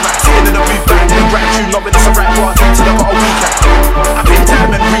don't need max. Sitting in the booth banging a grand tune. Novelist, I write bars until I got a weekend. I take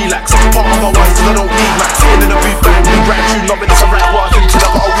time and relax. Part on my ones cause I don't need max. Sitting in the booth banging a grand tune. Novelist, I write bars until I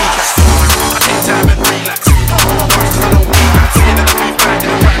got a weekend. I take time and relax. Part on my ones cause I don't need max. Sitting in the booth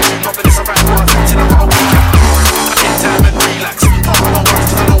banging a grand tune. Novelist, I write bars until I got a weekend. I take time and relax. Part on my ones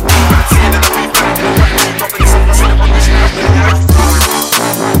cause I don't need max. Sitting in the booth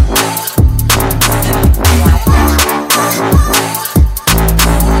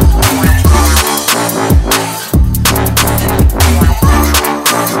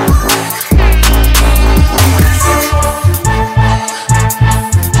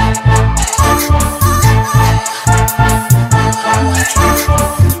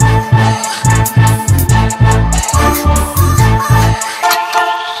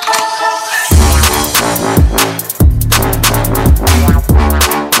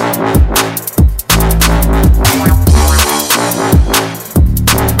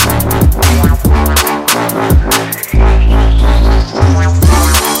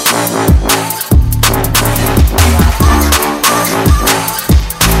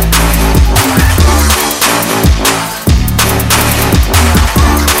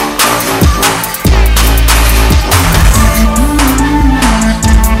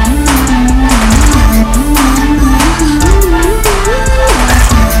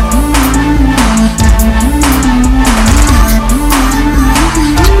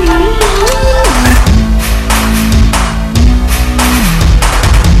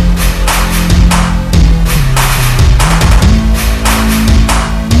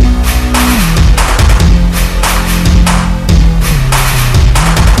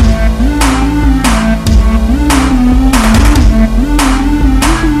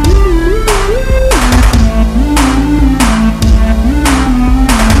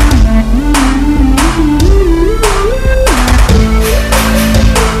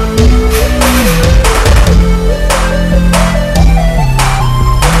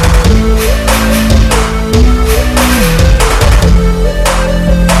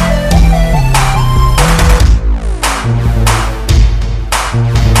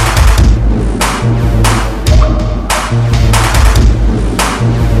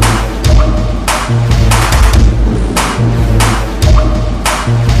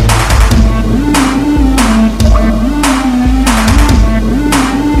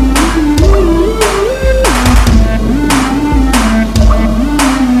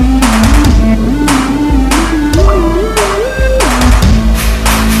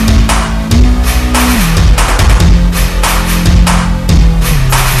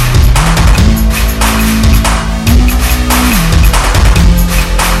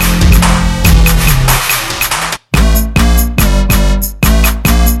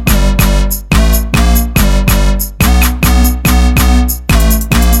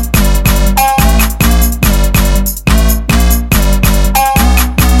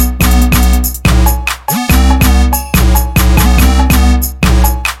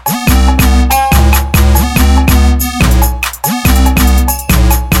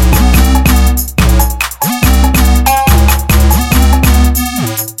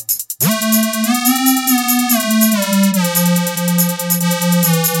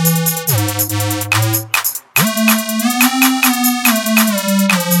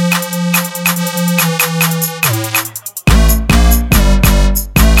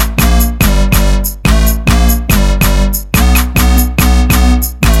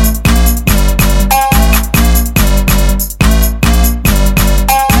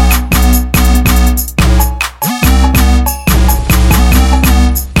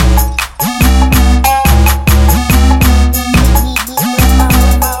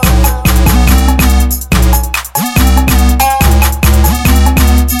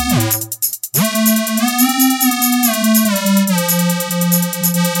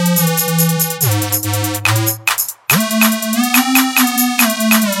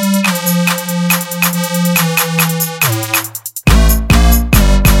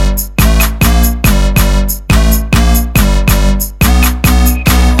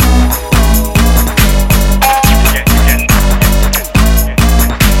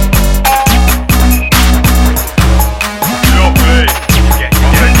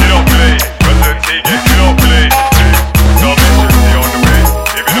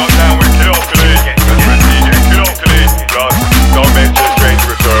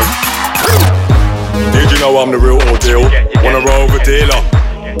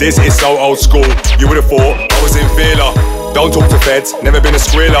This is so old school. You would've thought I was in Feeler. Don't talk to feds, never been a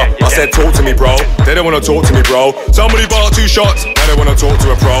squealer. I said talk to me bro, they don't wanna talk to me bro. Somebody barked 2 shots, now they wanna talk to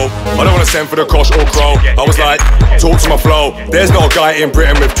a pro. I don't wanna send for the kosh or crow. I was like, talk to my flow. There's not a guy in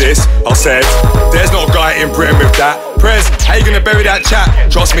Britain with this. I said, there's not a guy in Britain with that. Prez, how you gonna bury that chat?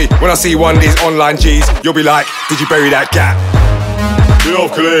 Trust me, when I see one of these online G's, you'll be like, did you bury that gap? Get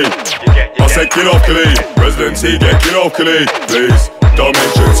off Khalid. I said get off Khalid. President T, get off Khalid, please. Don't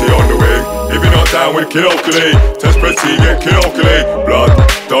mention T on the way. If you're not down with kill off Khalid, test press T, get kill off Khalid. Blood,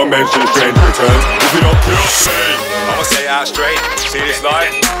 don't mention strange returns. If you're not kill off Khalid, I'ma say out straight. See this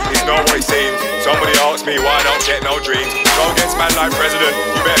life, it's not what it seems. Somebody asks me why I don't get no dreams. Go against man like President,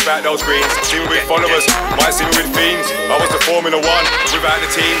 you better back those greens. See me with followers, might see me with fiends. I was the Formula 1 without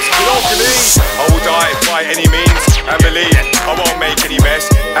the teams. Kill off Khalid, I will die by any means. And believe, I won't make any mess.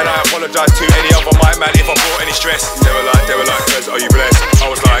 And I apologise to any other my man if I brought any stress. They were like, Prez, are you blessed? I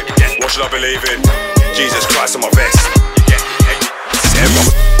was like, what should I believe in? Jesus Christ on my vest.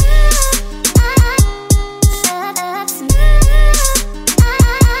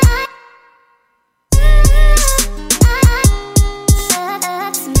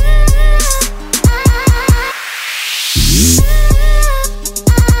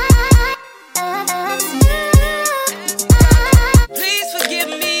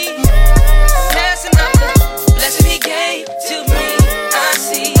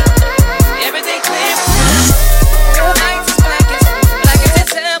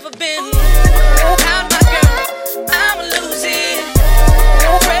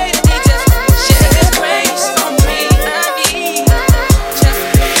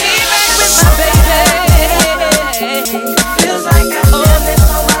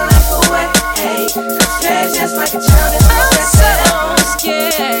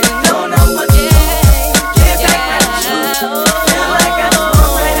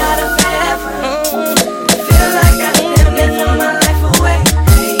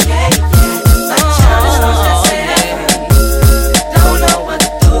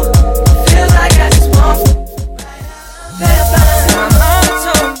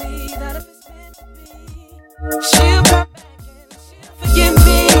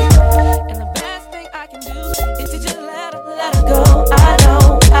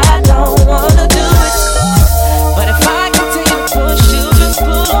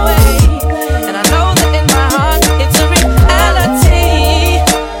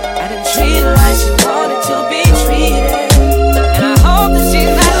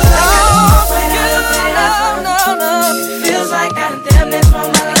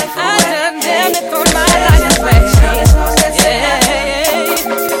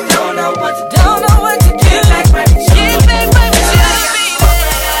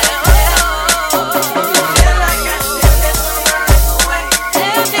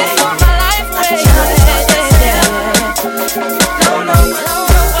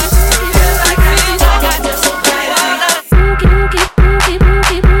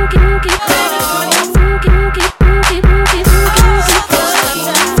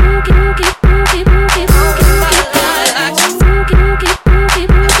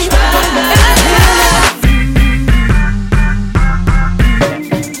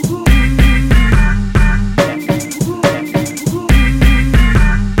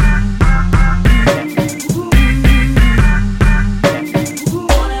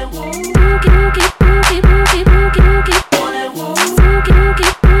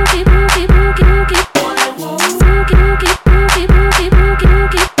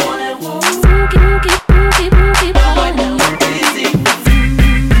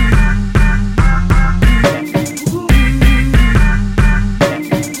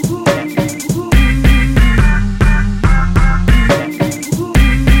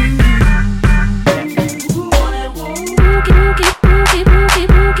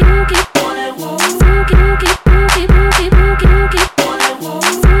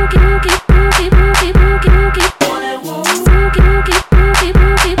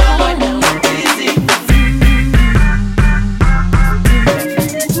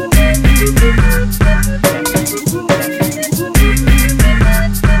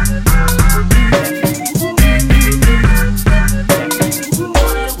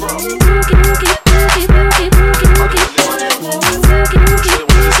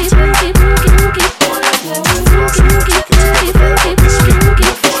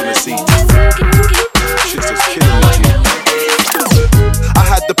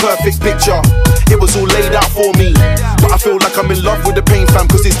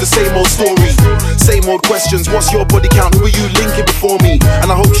 What's your body count? Who are you linking before me?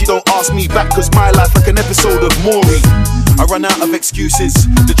 And I hope she don't ask me back, cause my life like an episode of Maury. I run out of excuses.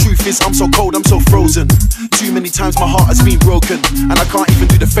 The truth is I'm so cold, I'm so frozen. Too many times my heart has been broken, and I can't even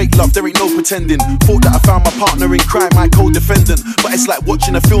do the fake love, there ain't no pretending. Thought that I found my partner in crime, my co-defendant, but it's like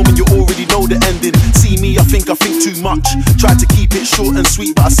watching a film and you already know the ending. See me, I think too much. Tried to keep it short and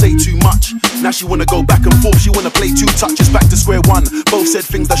sweet, but I say too much. Now she wanna go back and forth, she wanna play two touches, back to square one. Both said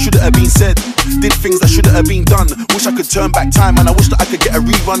things that shouldn't have been said, did things that shouldn't have been done. Wish I could turn back time, and I wish that I could get a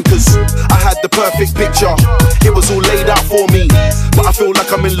rerun, cause I had the perfect picture, it was all laid out for me. But I feel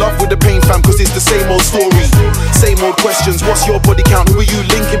like I'm in love with the pain, fam, cause it's the same old story. Same old questions, what's your body count, who are you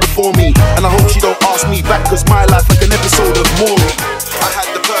linking before me? And I hope she don't ask me back, cause my life like an episode of Maury. I had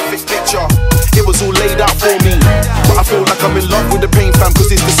the perfect picture, it was all laid out for me. But I feel like I'm in love with the pain, fam, cause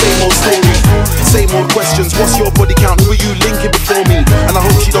it's the same old story. Same old questions, what's your body count, who are you linking before me? And I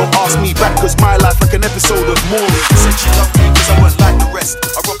hope she don't ask me back, cause my life like an episode of Maury. Said she loved me cause I weren't like the rest,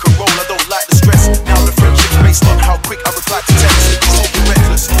 I rock and roll, I don't like the stress. Now the friendship's based on how quick I reply to text. It's so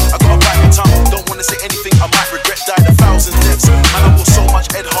reckless, I gotta bite my tongue, don't wanna say anything I might regret. Died 1,000 deaths, man, I bought so much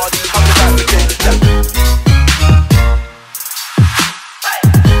Ed Hardy, how could I forget that?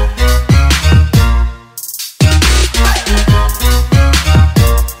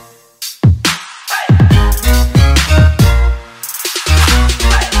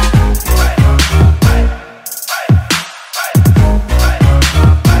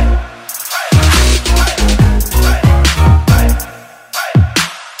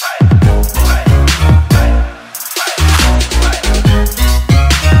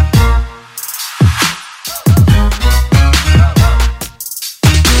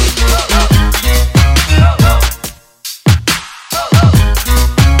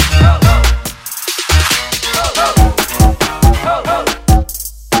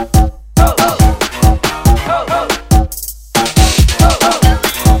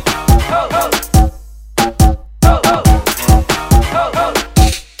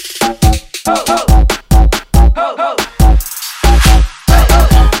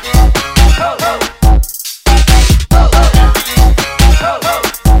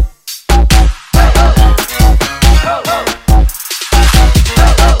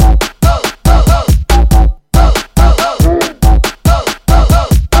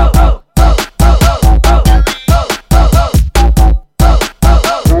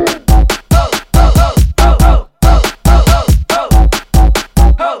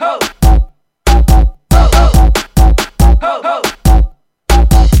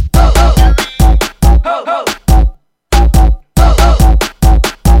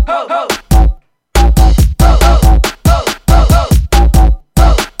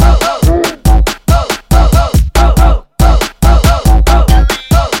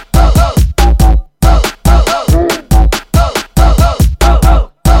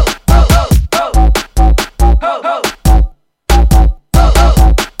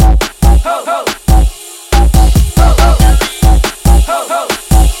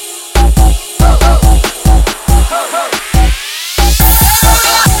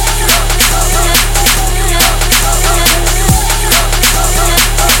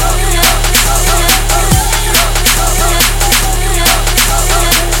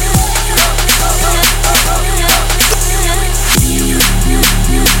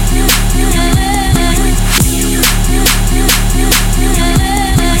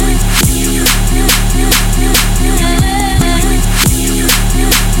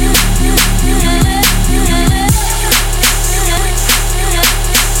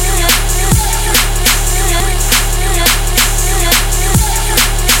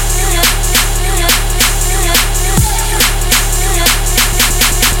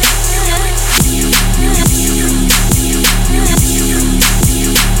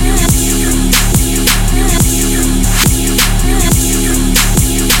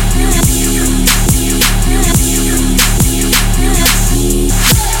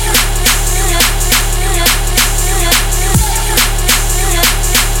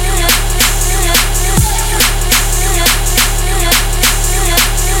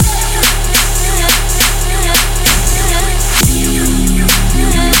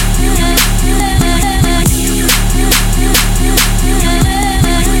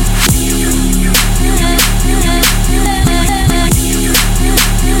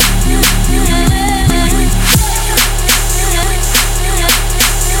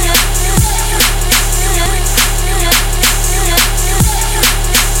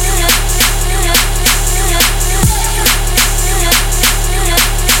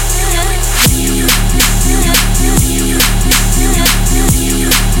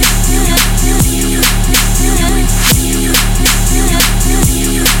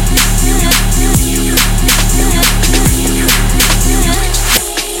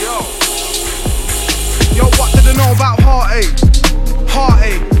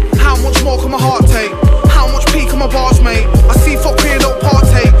 more can my heart take? How much peak can my bars make? I see fuck here, don't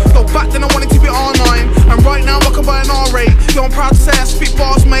partake. Though back then I wanted to be R9, and right now I can buy an R8. Yo, I'm proud to say I spit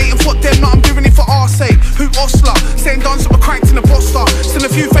bars, mate, and fuck them, not I'm doing it for our sake. Who hustler? Saying dance that we're cranked in the bus stop. Still a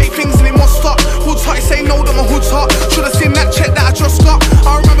few fake things and it must stop. Hood's hot, say no that my hood's hot. Should've seen that check that I just got.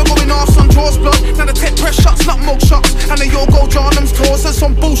 I remember going arse on Jaws blood. Now the tech press shots, not mug shots. And the yo go Jarnum's tours. There's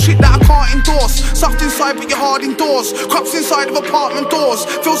some bullshit that I can't endorse. Soft inside but you're hard indoors. Cops inside of apartment doors.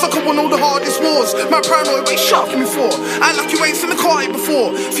 Feels like I won all the hardest wars. Man paranoid, what you shocking me for? Act like you ain't seen the car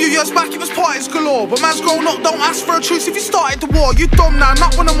before. A few years back it was parties galore. But man's grown up, don't ask for a truce if you started the war. You dumb now,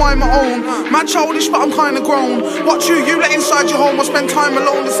 not when I mind my own. Man childish but I'm kinda grown. Watch you let inside your home or spend time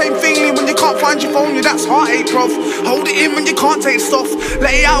alone. The same feeling when you can't find your phone. Yeah, that's heartache, bruv. Hold it in when you can't take stuff.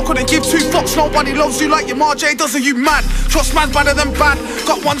 Let it out, couldn't give two fucks. Nobody loves you like your Marjay does. Are you mad? Trust man's better than bad.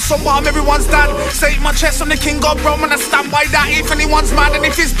 Got one son but I'm everyone's dad. Say it my chest, I'm the king of bro, and I stand by that. If anyone's mad and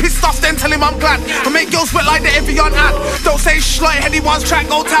if he's pissed off, then tell him I'm glad. I make girls wet like the Evian ad. Don't say shh like anyone's track.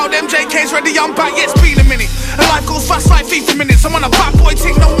 Go tell them JK's ready, I'm back. Yeah, it's been a minute. And life goes fast like FIFA minutes. I'm on a bad boy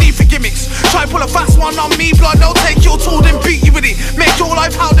thing, no need for gimmicks. Try pull a fast one on me, blood. They'll take your tool, then beat you with it. Make your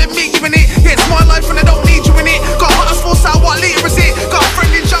life how they meet you in it. Yeah, it's my life and I don't need you in it. Got hot as force out, what leader is it? Got a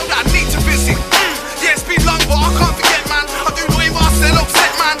friend in jail that I need to visit. Yeah, it's been long, but I can't forget, man. I do not even still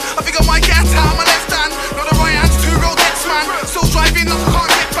upset, man. I think I might get a time my left hand. Not the right hand's two road next, man. Still driving like I can't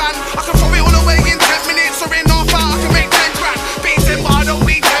get banned. I can throw it all away in 10 minutes or in half hour. I can make 10 grand. Beat 10, but I don't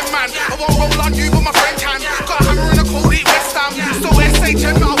need 10, man. I won't roll on you, but my friend can. Got a hammer and a cold eat West Ham. Still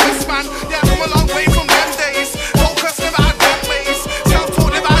SHM, not West, man. Yeah, come a long way from them days. Focus never had them ways.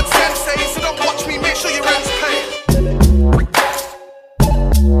 Self-taught never had sensei. So don't watch me, make sure your rent's paid.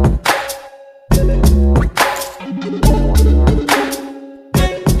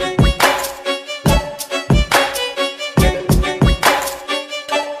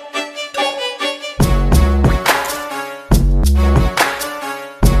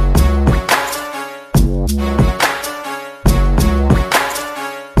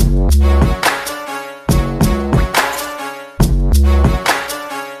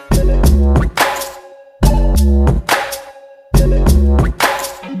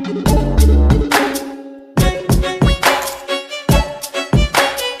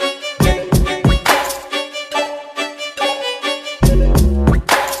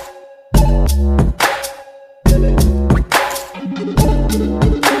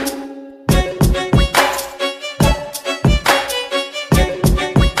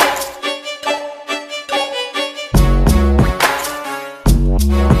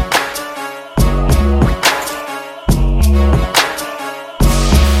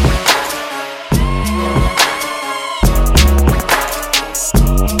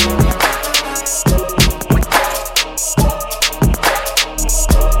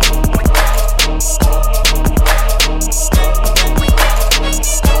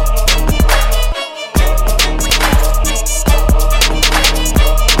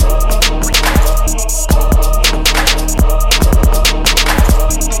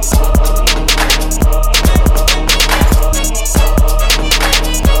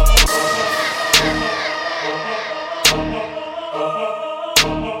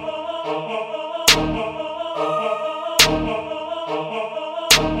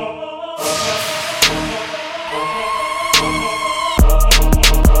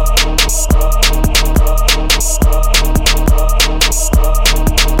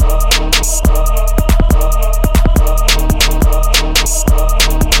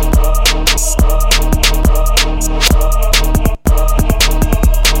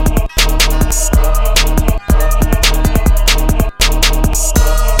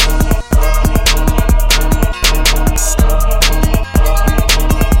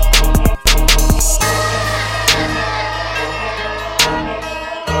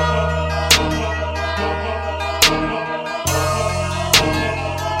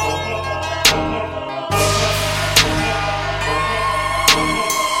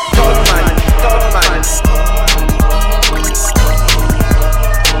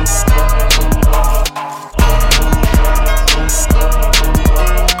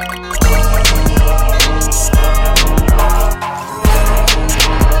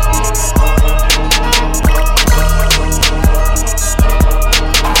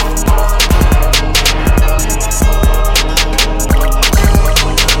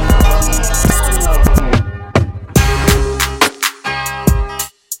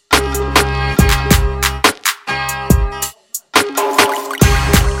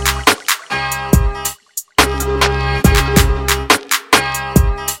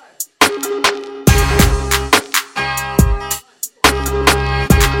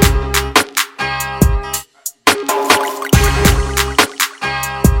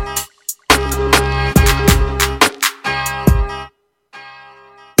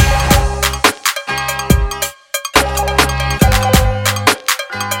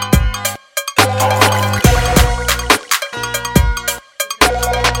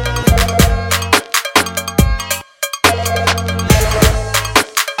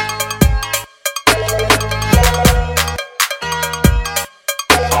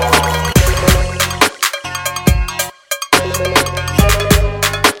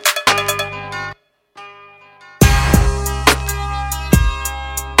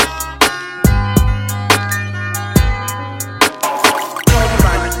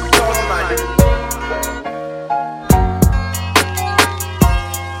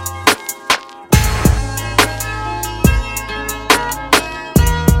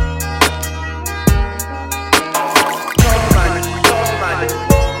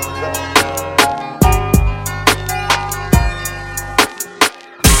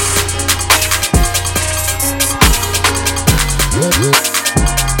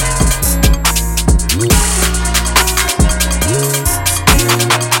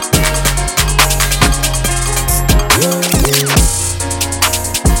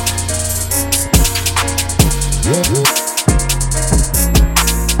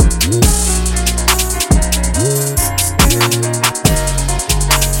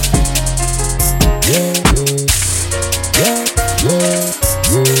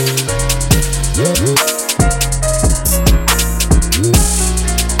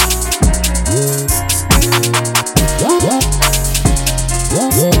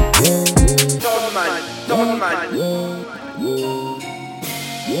 Don man.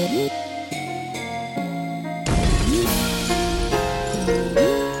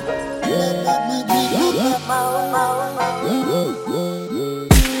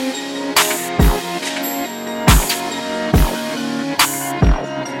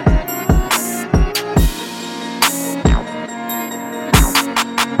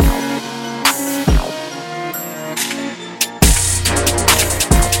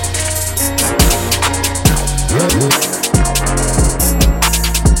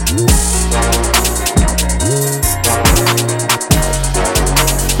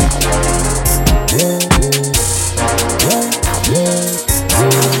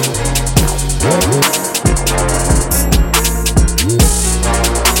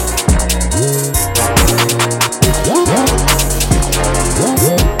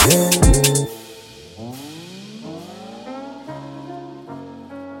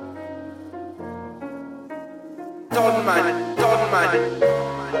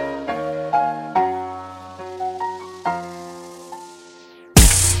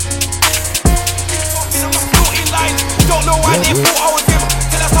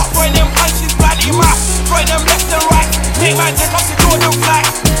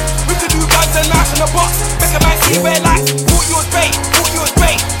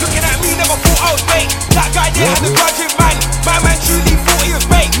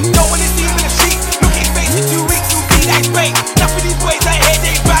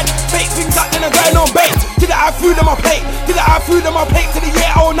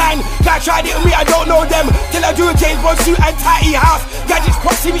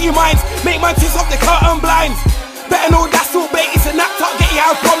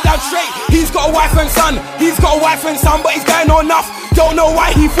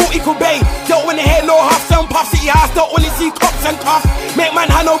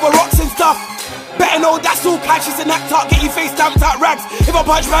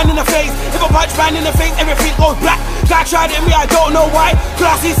 Tried it me, I don't know why.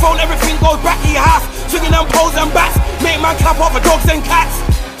 Glasses phone, everything goes back in your house. Swinging them poles and bats. Make man clap off for dogs and cats.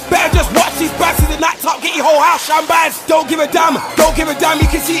 Better just watch these bats in the night top. Get your whole house shambaz. Don't give a damn, don't give a damn. You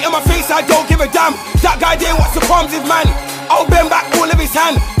can see it in my face, I don't give a damn. That guy there, what's the problems with man? I'll bend back all of his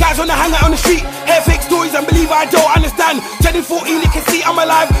hand. Guys wanna hang out on the street. Hear fake stories and believe I don't understand. Turning 14, you can see I'm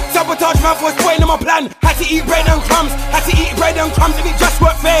alive. Sabotage man for spoiling my plan. Had to eat bread and crumbs. Had to eat bread and crumbs and it just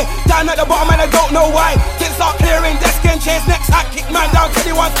weren't fair. Down at the bottom and I don't know why. Things start clearing, desk and chairs. Next hat, kick man down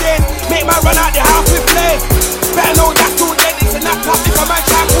 21 stairs. Make man run out the house with flair. Better know that's all dead. It's a nap top if a man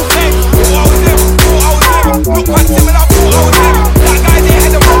try to play. Thought I was him, thought I was him. Look quite similar, thought I was him. That guy there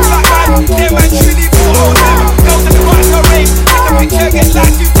had a box like man. Them man truly thought I was him. Girls in the right no race. Take a picture, get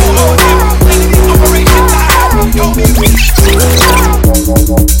like you thought I was him. None of these operations that I had. Yo, me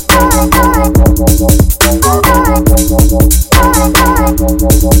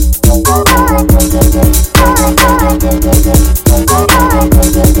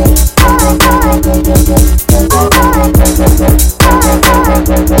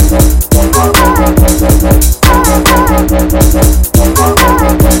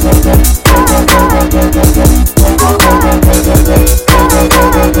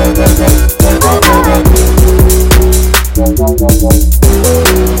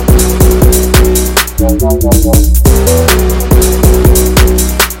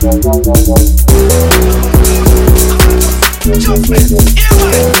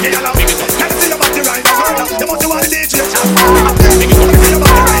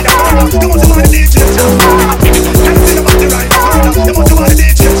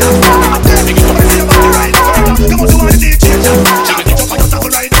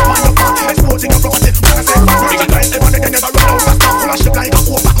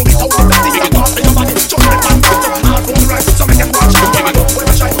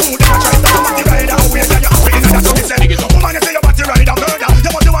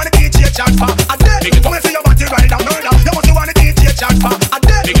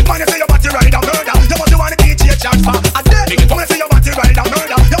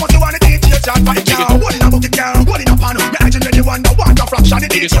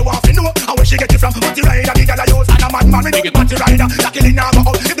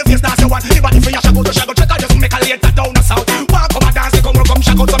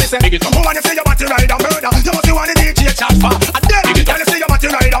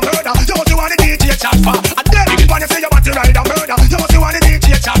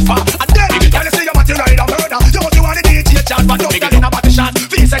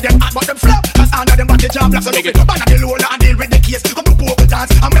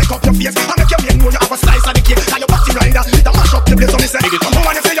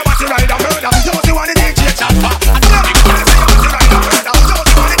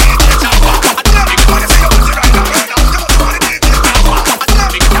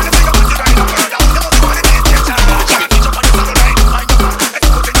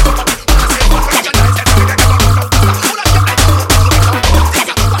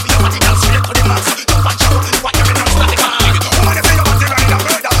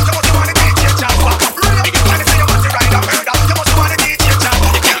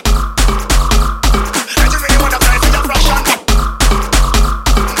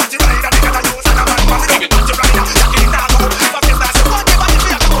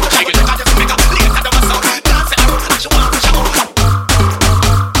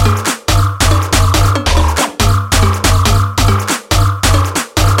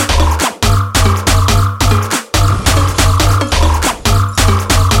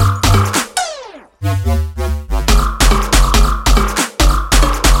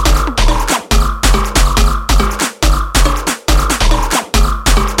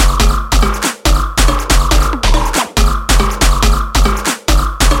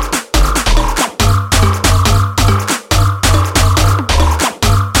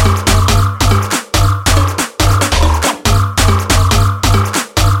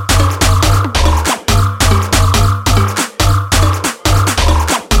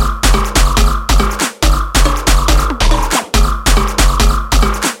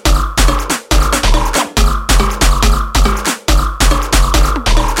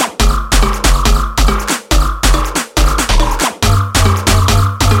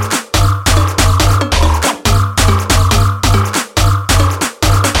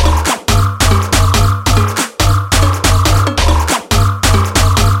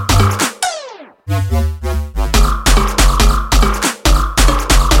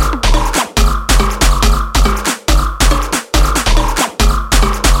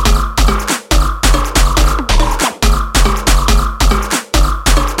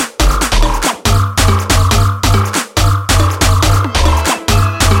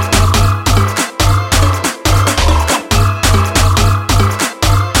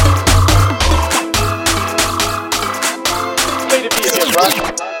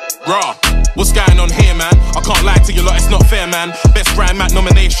What's going on here, man? I can't lie to you lot, it's not fair, man. Best Rhyme Mac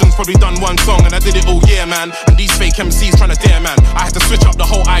nominations, probably done one song, and I did it all year, man. And these fake MCs trying to dare, man. I had to switch up the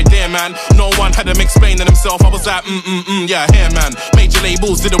whole idea, man. No one had them explaining themselves. I was like, yeah, here, man. Major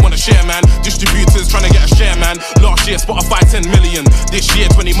labels didn't want to share, man. Distributors trying to get a share, man. Last year, Spotify 10 million. This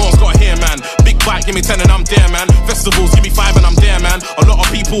year, 20 more's got a hear, man. Big bike, give me 10 and I'm there, man. Festivals, give me 5 and I'm there, man. A lot of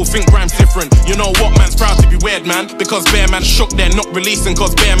people think Rhyme's different. You know what, man's proud to be weird, man. Because Bear Man shook, they're not releasing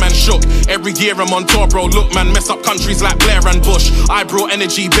cause Bear Man shook. Every year I'm on tour, bro. Look, man, mess up countries like Blair and Bush. I brought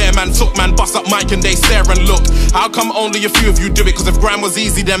energy, Bear Man took, man. Bust up mic and they stare and look. How come only a few of you do it? Cause if Grime was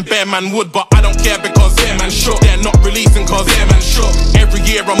easy, then Bear Man would. But I don't care because Bear Man shook. They're not releasing cause Bear Man shook. Every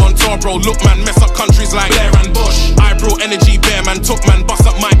year I'm on tour, bro. Look, man, mess up countries like Blair and Bush. I brought energy, Bear Man took, man. Bust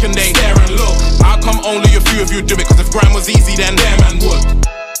up mic and they stare and look. How come only a few of you do it? Cause if Grime was easy, then Bear Man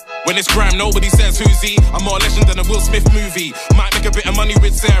would. When it's Grime, nobody says who's he. I'm more legend than a Will Smith movie. Might make a bit of money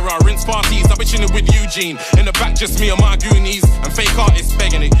with Sarah. Rinse parties, I'm bitching it with Eugene. In the back, just me and my Goonies. And fake artists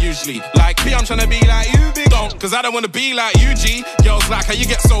begging it usually. Like, me, I'm trying to be like you, big. Don't, cause I don't wanna be like you, G. Girls like how you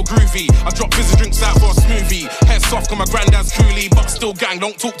get so groovy. I drop fizzy drinks out for a smoothie. Head soft, cause my granddad's coolie. But still gang,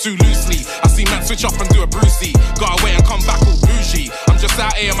 don't talk too loosely. I see man switch off and do a Brucey. Gotta wait and come back all bougie. I'm just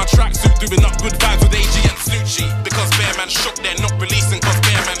out here in my tracksuit doing up good vibes with AG and Snoochie. Because Bear Man shook, they're not releasing cause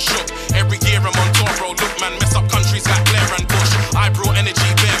Bear Man shook. Every year I'm on tour, bro. Look, man, mess up countries like Blair and Bush. I brought energy,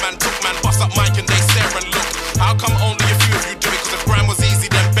 Bear Man took, man. Bust up mic and they stare and look. How come only a few of you do it? Cause if Grime was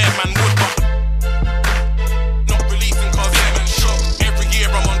easy, then Bear Man would. But not releasing cause Bear Man shook. Every year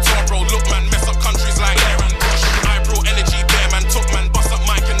I'm on tour, bro. Look, man, mess up countries like Blair and Bush. I brought energy, Bear Man took, man. Bust up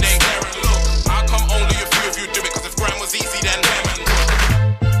mic and they stare and look. How come only a few of you do it? Cause if Grime was easy, then Bear Man would.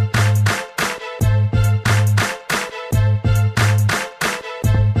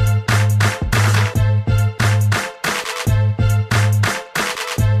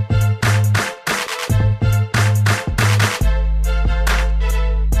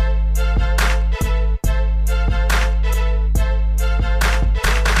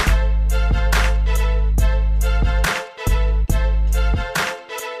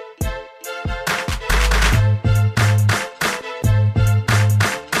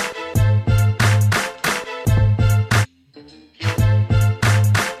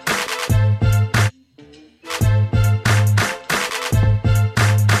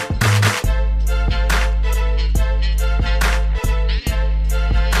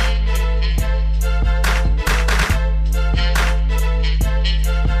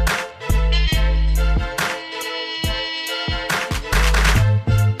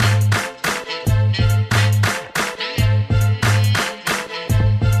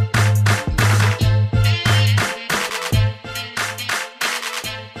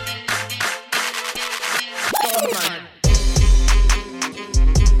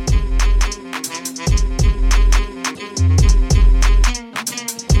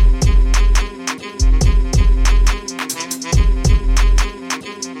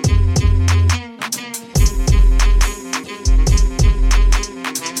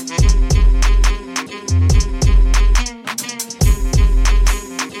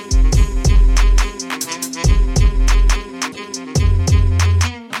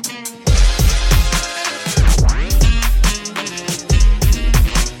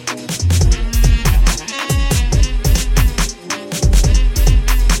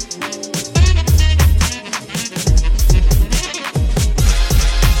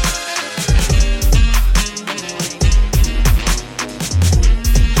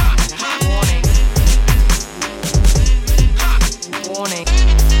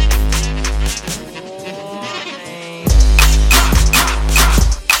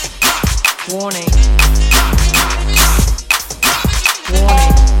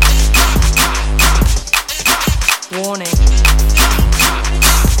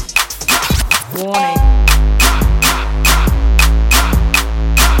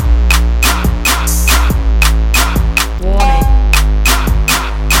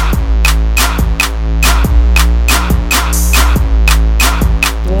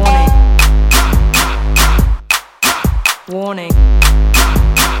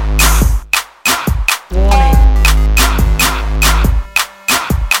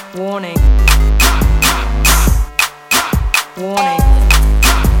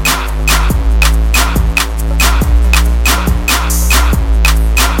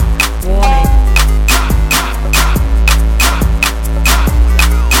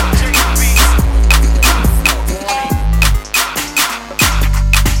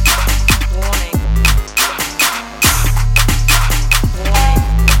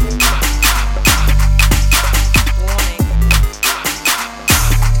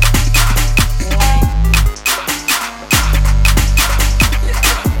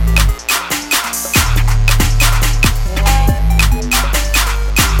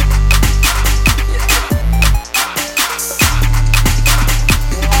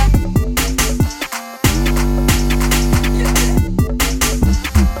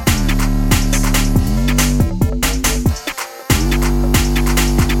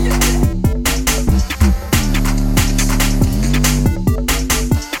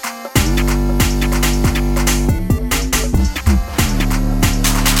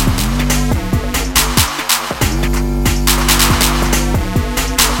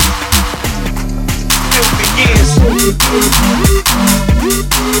 years.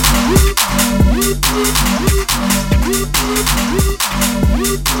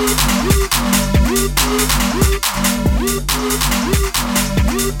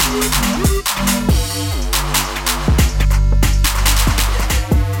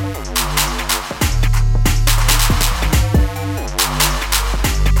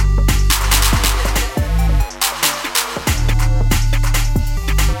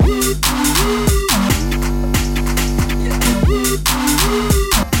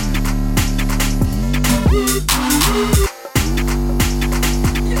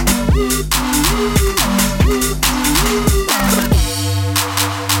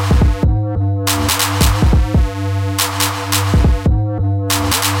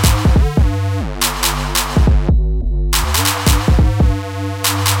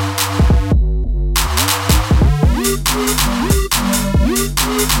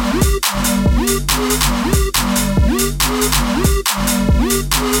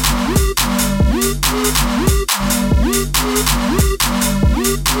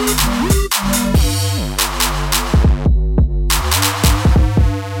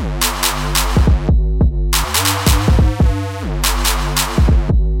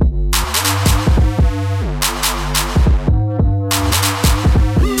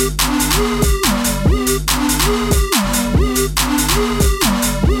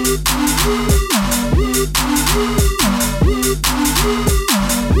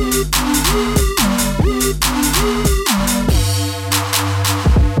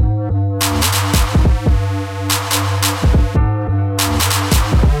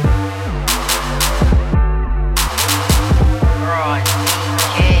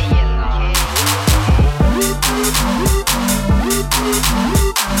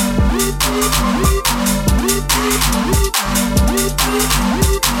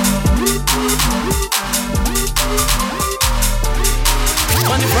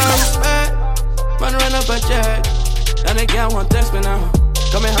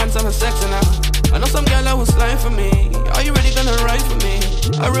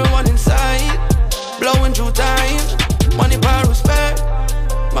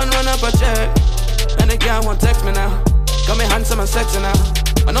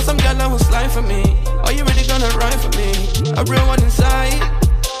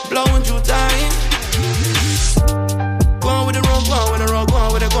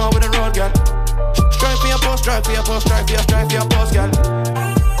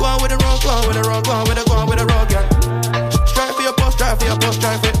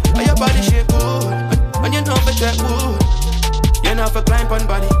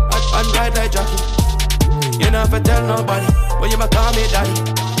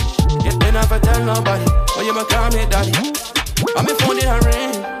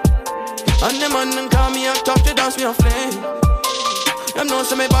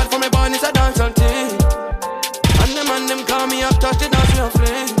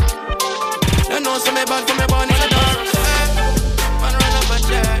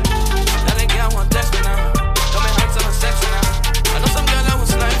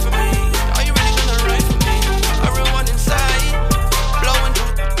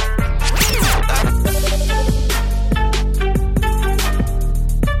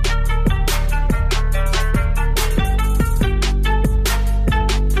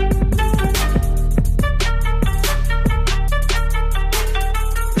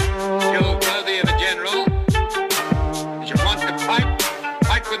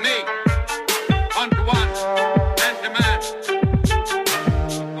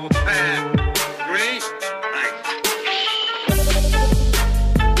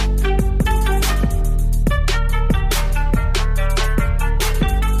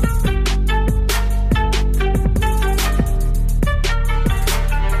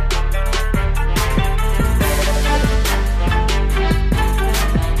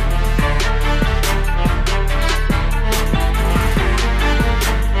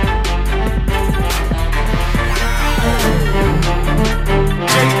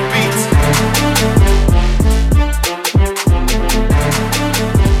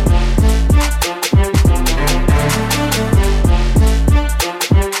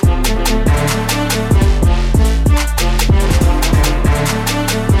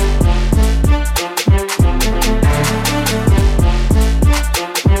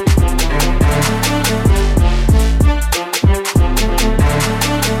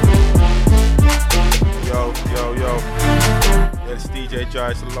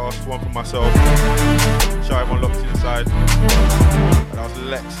 It's the last one for myself. Jive on Locked Inside. That was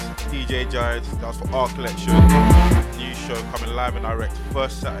Lex, DJ Jive. That was for our collection. New show coming live and direct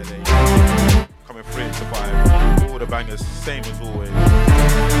first Saturday. coming free to 5. All the bangers, same as always.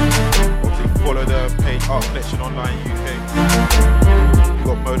 Obviously, follow the page Art Collection Online UK. You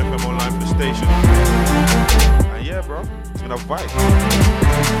got Mode FM online for the station. And yeah, bro, it's been a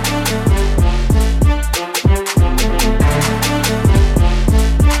vibe.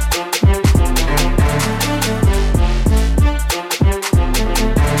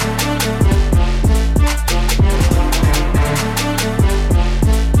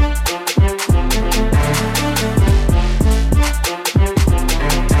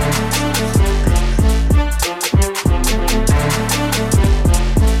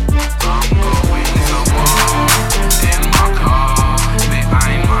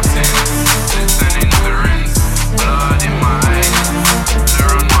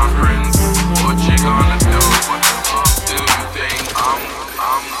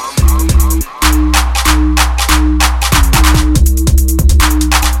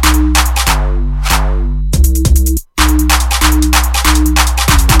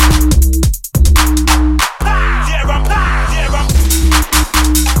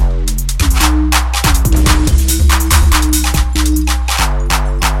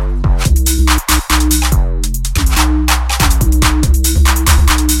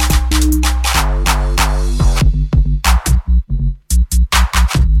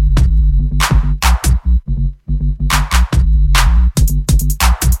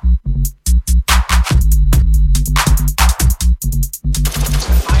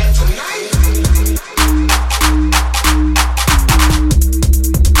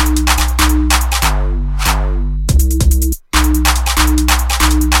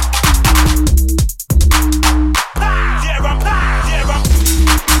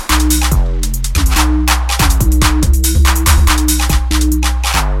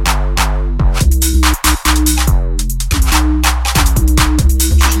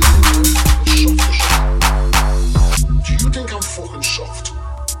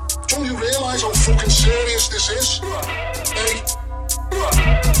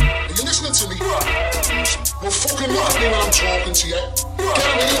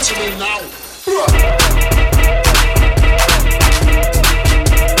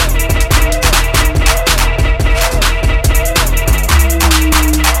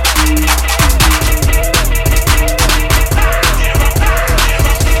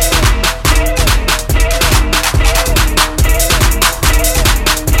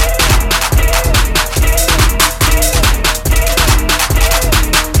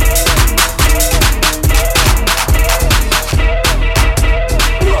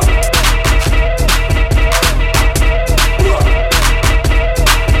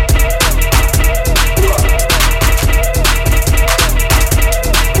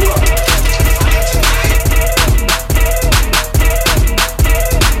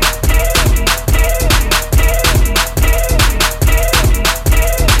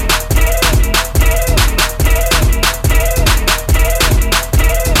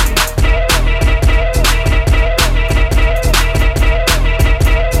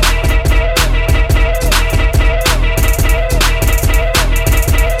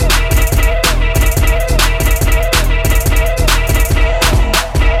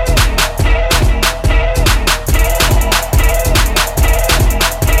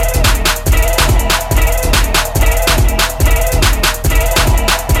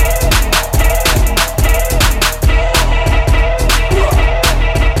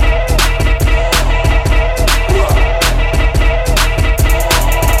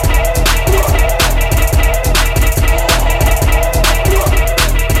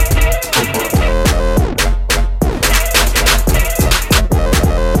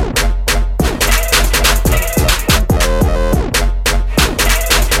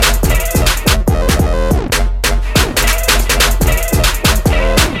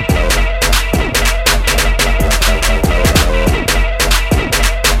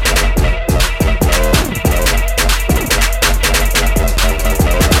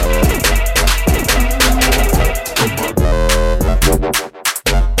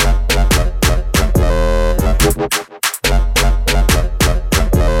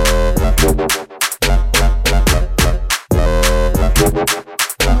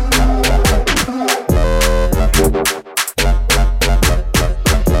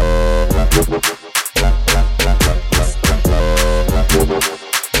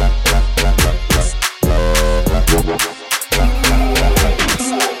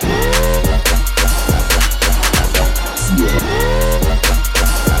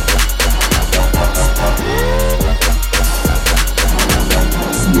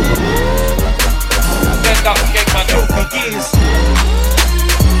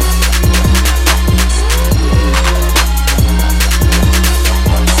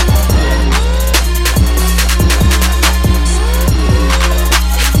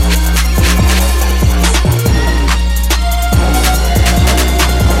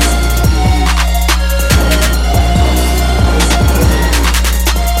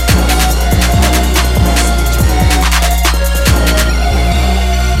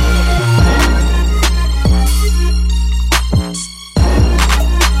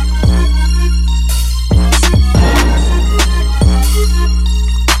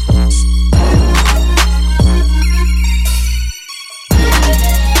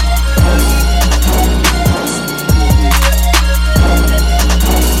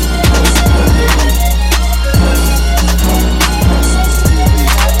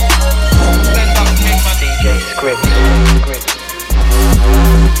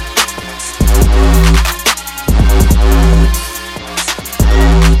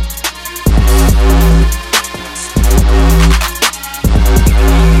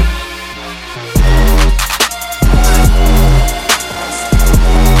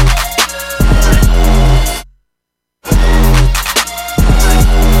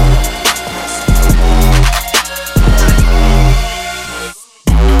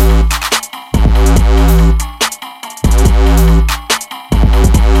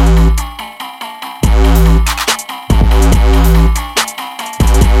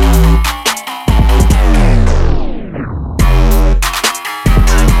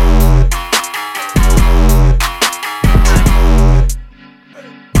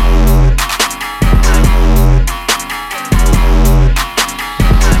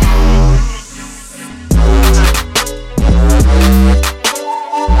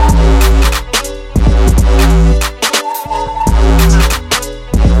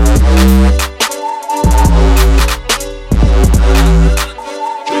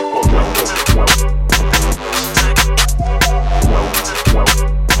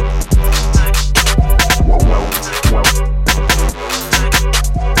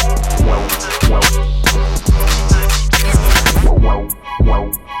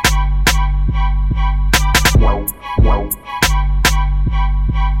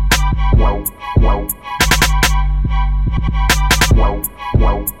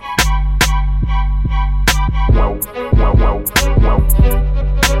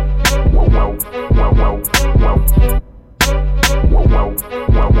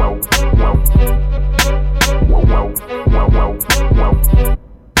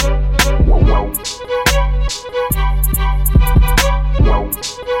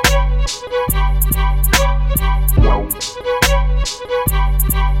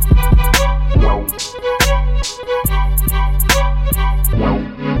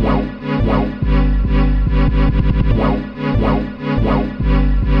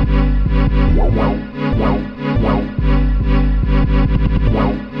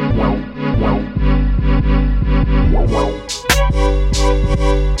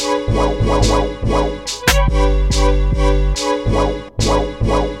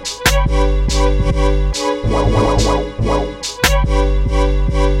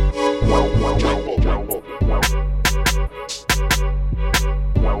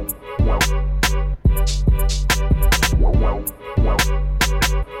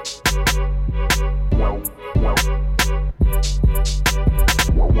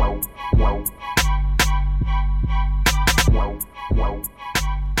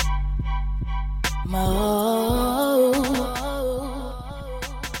 Mo.